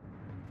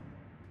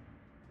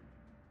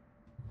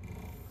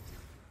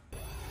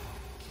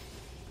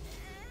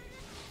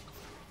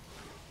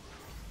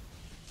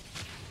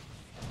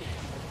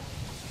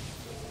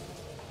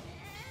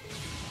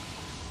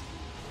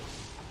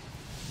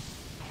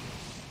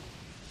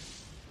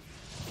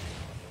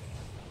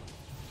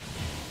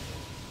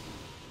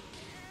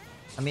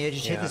 I mean, I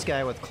just hit this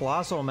guy with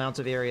colossal amounts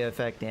of area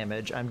effect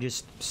damage. I'm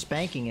just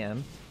spanking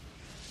him.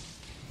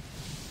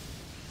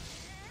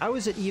 How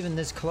is it even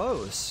this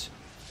close?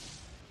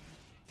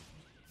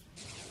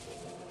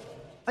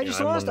 I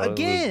just lost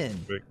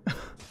again!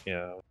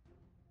 Yeah.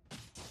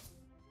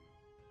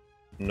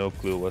 No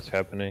clue what's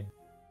happening.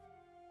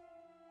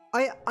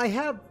 I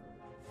have...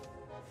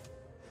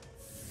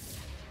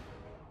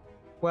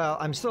 Well,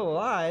 I'm still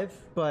alive,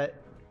 but...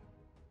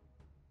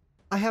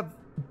 I have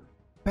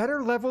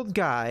better leveled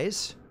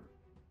guys.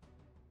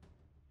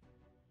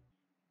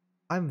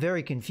 I'm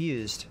very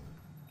confused.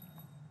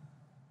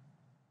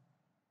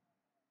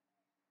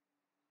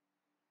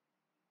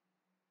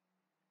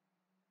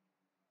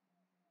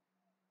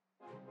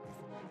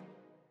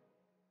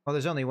 Well,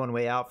 there's only one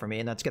way out for me,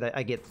 and that's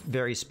I get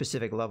very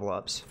specific level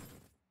ups.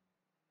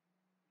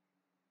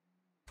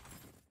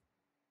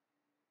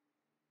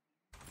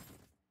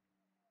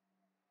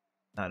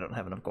 I don't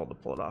have enough gold to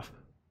pull it off.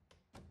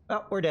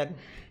 Oh, we're dead.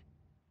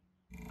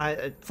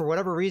 For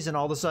whatever reason,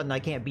 all of a sudden, I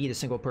can't beat a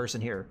single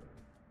person here.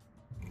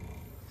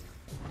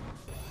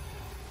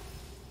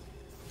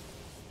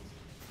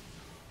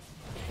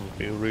 It'll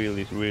be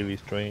really, really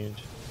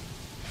strange.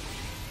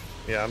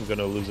 Yeah, I'm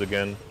gonna lose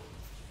again.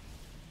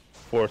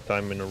 4th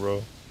time in a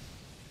row.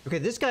 Okay,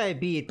 this guy I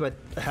beat, but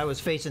I was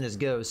facing his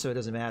ghost, so it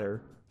doesn't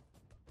matter.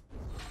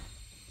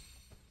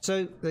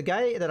 So, the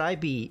guy that I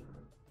beat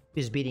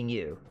is beating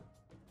you.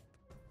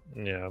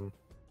 Yeah.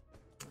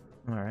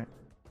 Alright.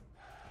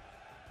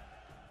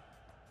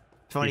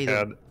 Funny He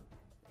that...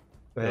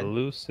 had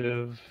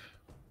elusive,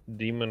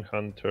 demon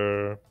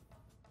hunter,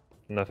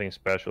 nothing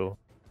special.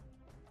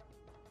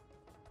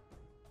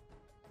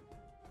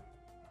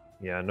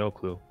 Yeah, no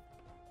clue.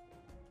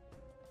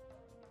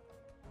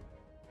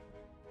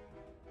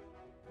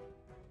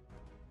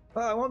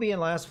 Well, I won't be in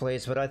last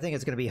place, but I think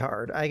it's going to be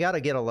hard. I got to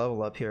get a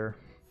level up here.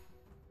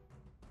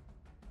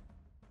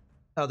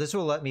 Oh, this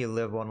will let me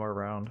live one more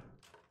round.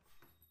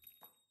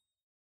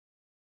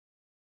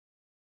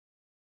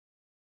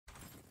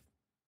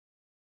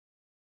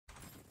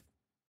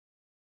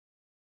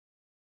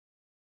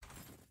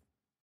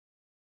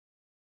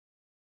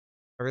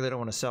 I really don't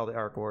want to sell the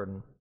Arc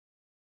Warden.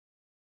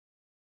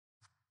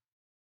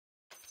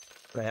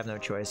 But I have no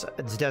choice.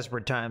 It's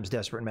desperate times,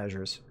 desperate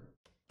measures.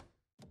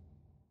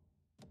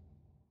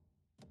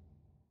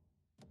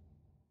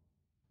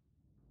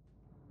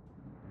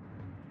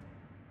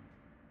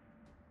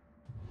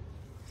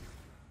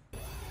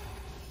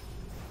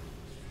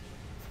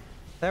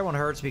 That one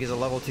hurts because a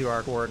level 2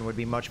 Arc Warden would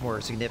be much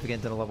more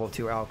significant than a level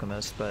 2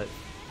 Alchemist, but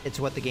it's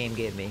what the game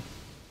gave me.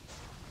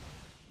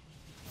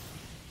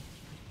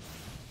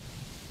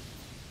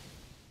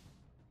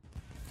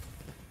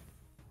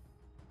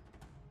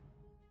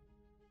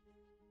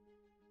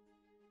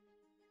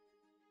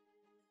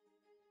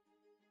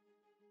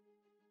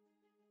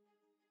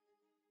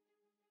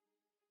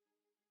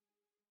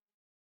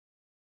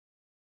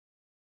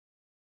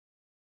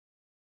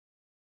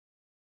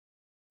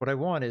 What I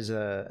want is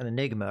an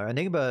Enigma.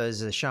 Enigma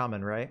is a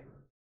shaman, right?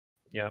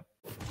 Yeah.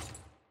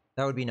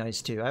 That would be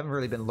nice too. I haven't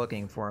really been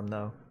looking for him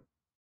though.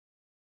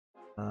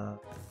 Go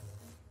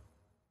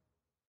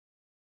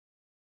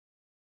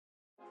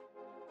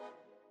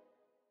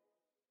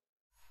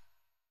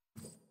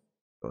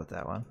with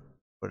that one.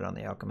 Put it on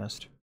the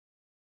Alchemist.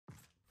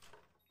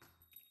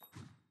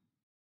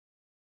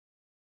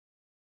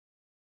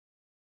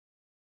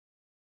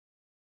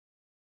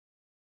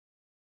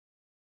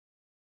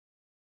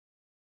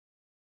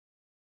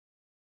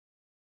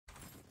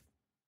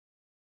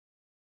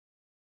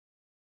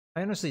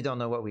 I honestly don't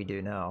know what we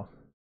do now.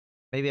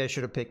 Maybe I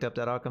should have picked up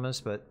that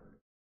Alchemist, but...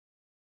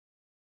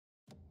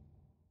 I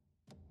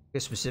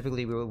guess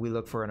specifically we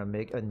look for an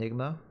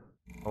Enigma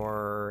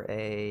or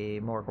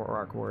a more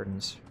Arc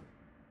Wardens.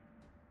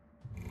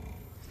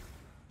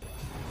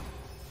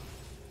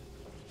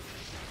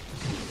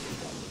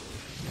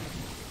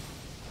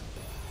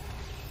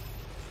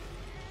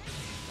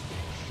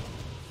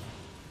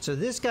 So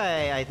this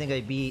guy I think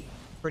I beat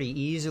pretty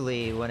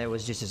easily when it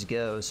was just his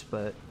ghost,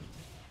 but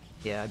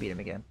yeah, I beat him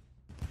again.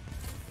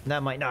 And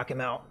that might knock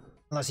him out,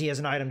 unless he has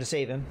an item to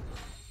save him.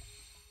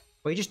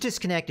 Well, he just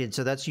disconnected,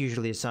 so that's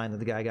usually a sign that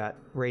the guy got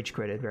rage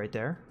critted right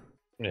there.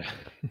 Yeah.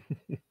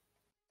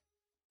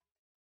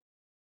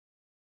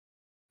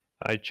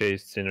 I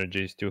chased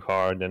synergies too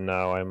hard and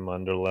now I'm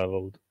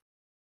underleveled.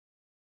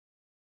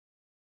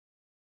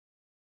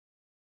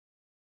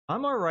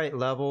 I'm alright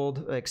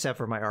leveled, except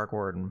for my Arc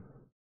Warden.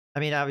 I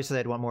mean, obviously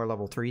I'd want more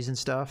level 3s and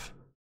stuff,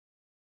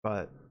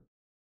 but...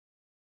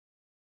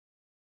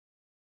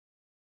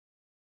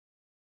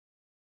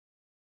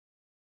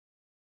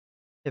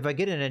 If I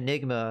get an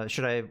Enigma,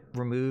 should I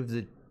remove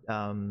the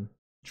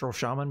Troll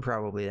Shaman?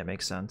 Probably, that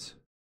makes sense.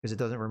 Because it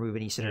doesn't remove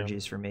any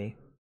synergies for me.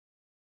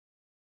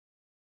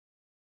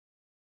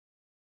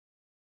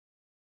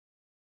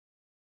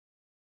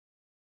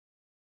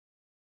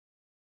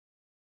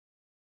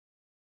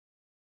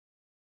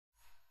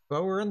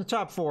 Well, we're in the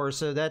top 4,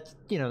 so that's,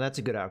 you know, that's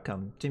a good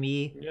outcome. To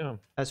me, Yeah.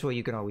 that's what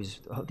you can always,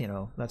 you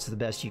know, that's the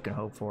best you can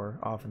hope for,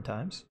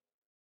 oftentimes.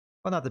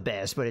 Well, not the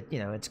best, but, it, you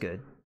know, it's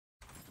good.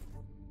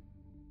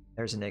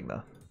 There's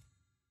Enigma.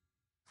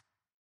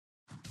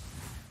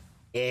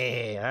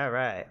 Yeah,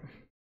 alright.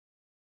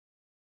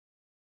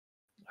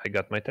 I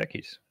got my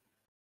techies.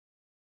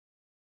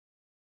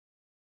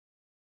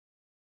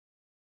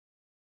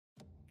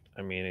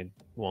 I mean, it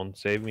won't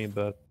save me,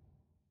 but...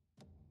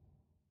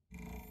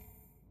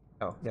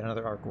 Oh, got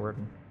another Arc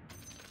Warden.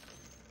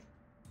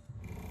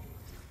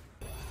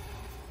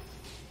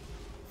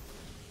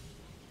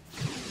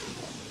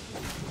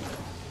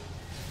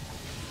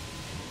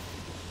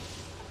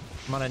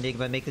 Come on,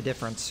 Enigma, make the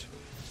difference.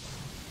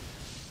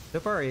 So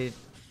far, it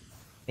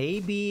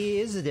maybe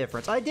is the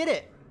difference. I did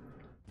it!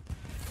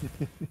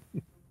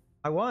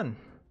 I won.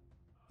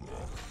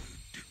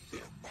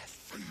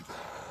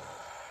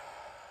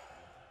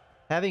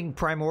 Having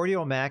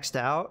Primordial maxed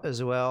out,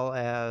 as well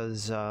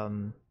as,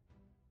 you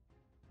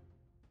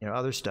know,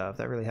 other stuff,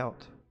 that really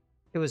helped.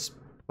 It was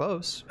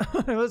close.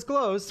 It was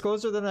close.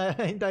 Closer than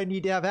I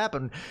need to have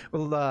happen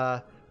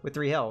with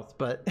 3 health,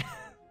 but...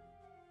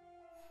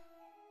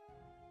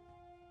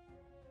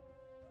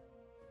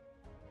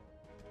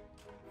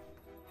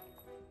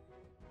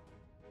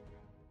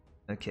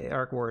 Okay,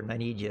 Arc Warden, I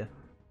need you.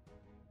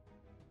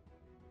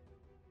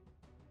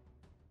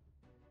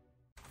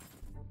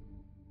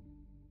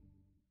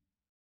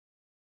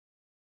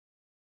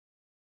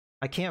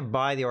 I can't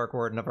buy the Arc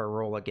Warden if I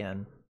roll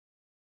again.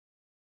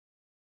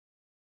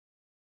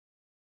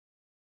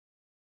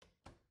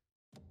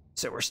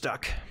 So we're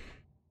stuck.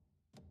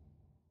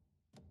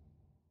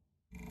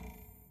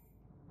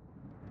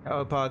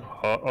 Oh, Pug.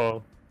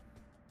 Uh-oh.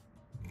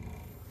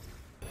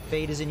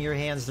 Fate is in your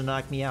hands to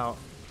knock me out.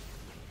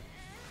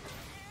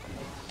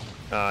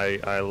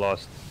 I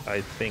lost,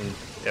 I think,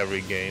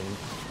 every game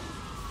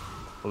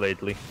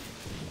lately.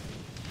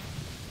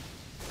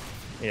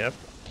 Yep.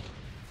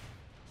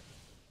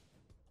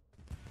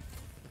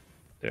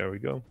 There we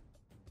go.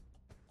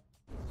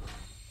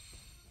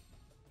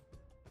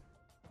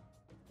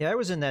 Yeah, I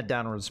was in that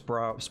downward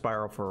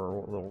spiral for a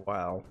little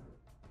while.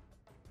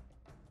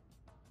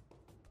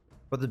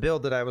 But the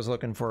build that I was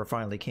looking for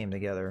finally came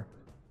together.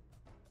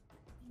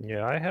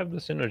 Yeah, I have the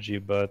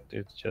synergy, but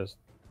it's just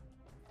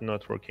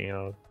not working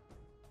out.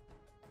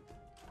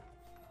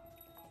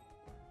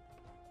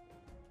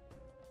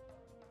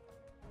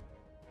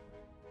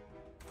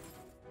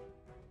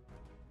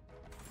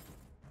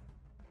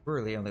 We're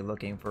really only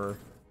looking for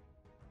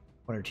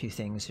 1 or 2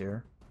 things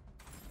here.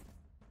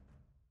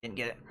 Didn't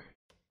get it.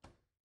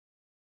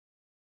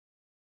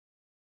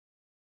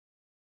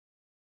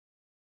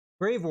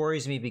 Grave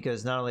worries me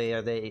because not only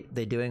are they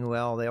doing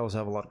well, they also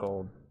have a lot of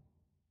gold.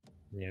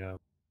 Yeah.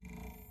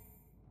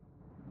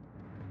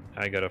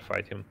 I gotta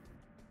fight him.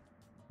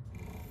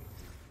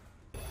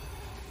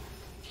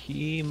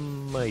 He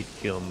might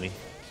kill me.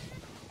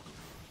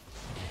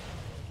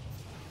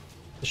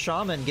 The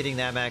Shaman getting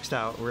that maxed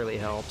out really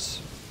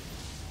helps.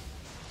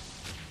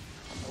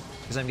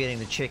 Because I'm getting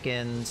the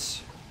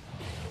chickens.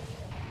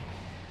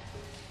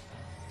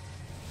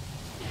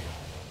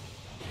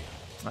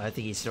 I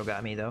think he still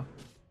got me though.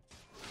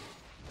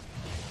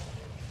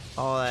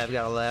 All I've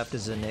got left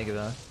is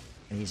Enigma,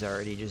 and he's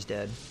already just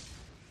dead.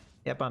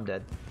 Yep, I'm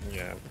dead.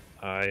 Yeah,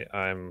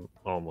 I'm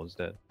almost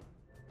dead.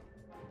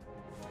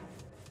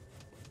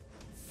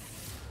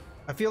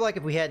 I feel like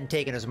if we hadn't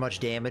taken as much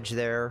damage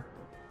there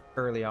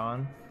early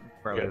on,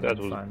 probably Yeah, would've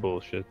that been was fun.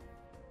 bullshit.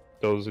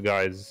 Those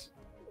guys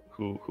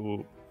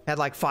who Had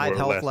like 5 were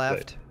health left,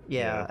 left. Yeah,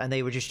 yeah. and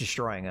they were just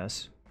destroying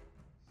us.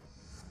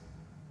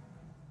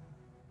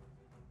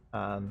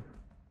 And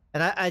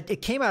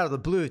it came out of the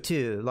blue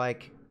too.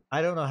 Like,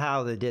 I don't know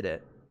how they did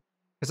it.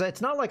 Because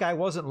it's not like I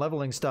wasn't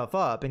leveling stuff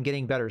up and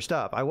getting better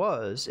stuff. I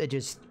was. It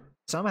just,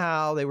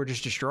 somehow they were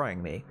just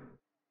destroying me.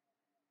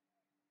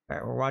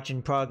 Alright, we're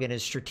watching Pug and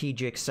his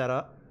strategic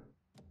setup.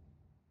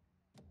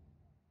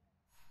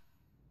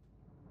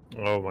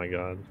 Oh my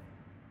god.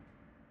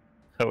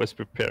 I was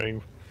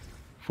preparing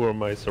for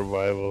my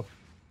survival.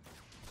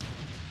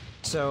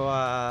 So,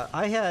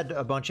 I had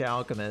a bunch of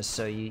alchemists,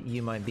 so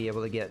you might be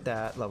able to get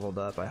that leveled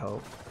up, I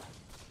hope.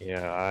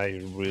 Yeah,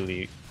 I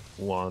really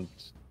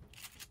want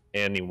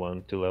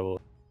anyone to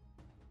level.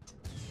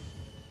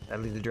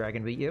 That leave the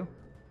dragon beat you?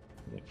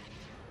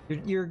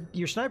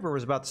 Your sniper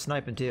was about to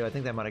snipe him too. I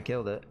think that might have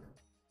killed it.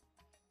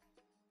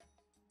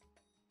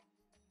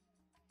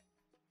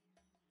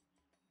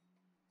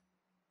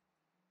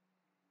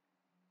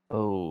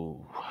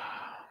 Oh.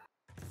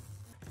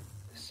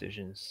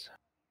 Decisions.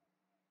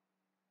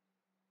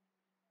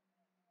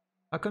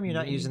 How come you're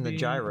not using the Maybe-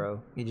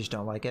 gyro? You just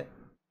don't like it?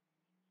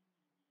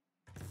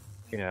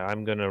 Yeah,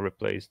 I'm gonna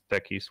replace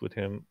techies with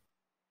him.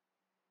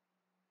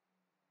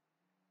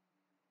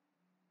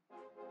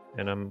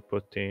 And I'm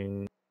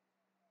putting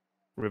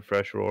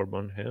refresher orb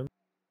on him.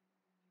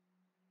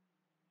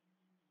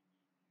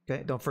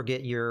 Okay, don't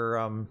forget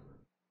your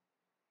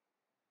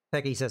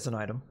Peggy's as an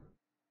item.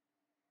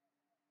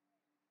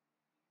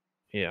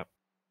 Yeah.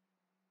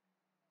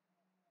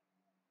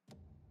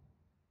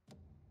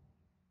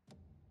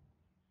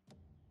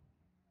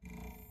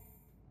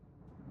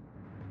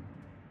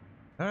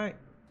 Alright.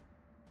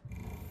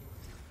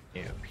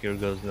 Yeah, here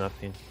goes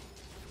nothing.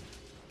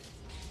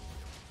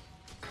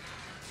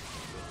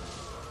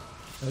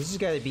 This is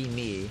gotta be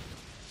me.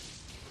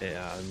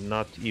 Yeah,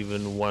 not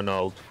even one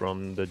ult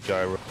from the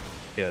gyro.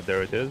 Yeah,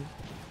 there it is.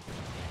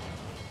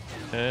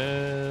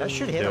 And That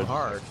should hit him there's-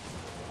 hard.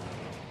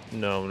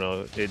 No,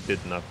 no, it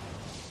did not.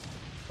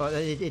 Well,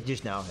 it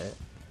just now hit.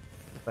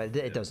 But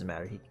it doesn't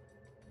matter.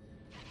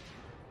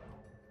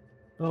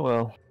 Oh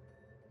well.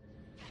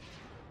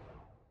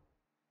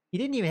 He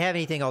didn't even have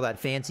anything all that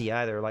fancy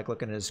either, like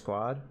looking at his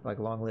squad. Like,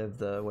 long live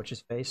the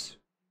what's-his-face.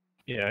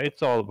 Yeah,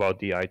 it's all about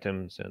the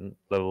items and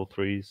level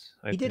 3s.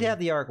 He did have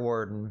the Arc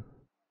Warden,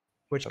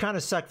 which kind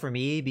of sucked for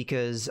me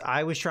because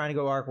I was trying to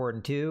go Arc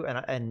Warden too,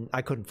 and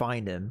I couldn't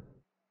find him.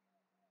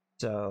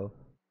 So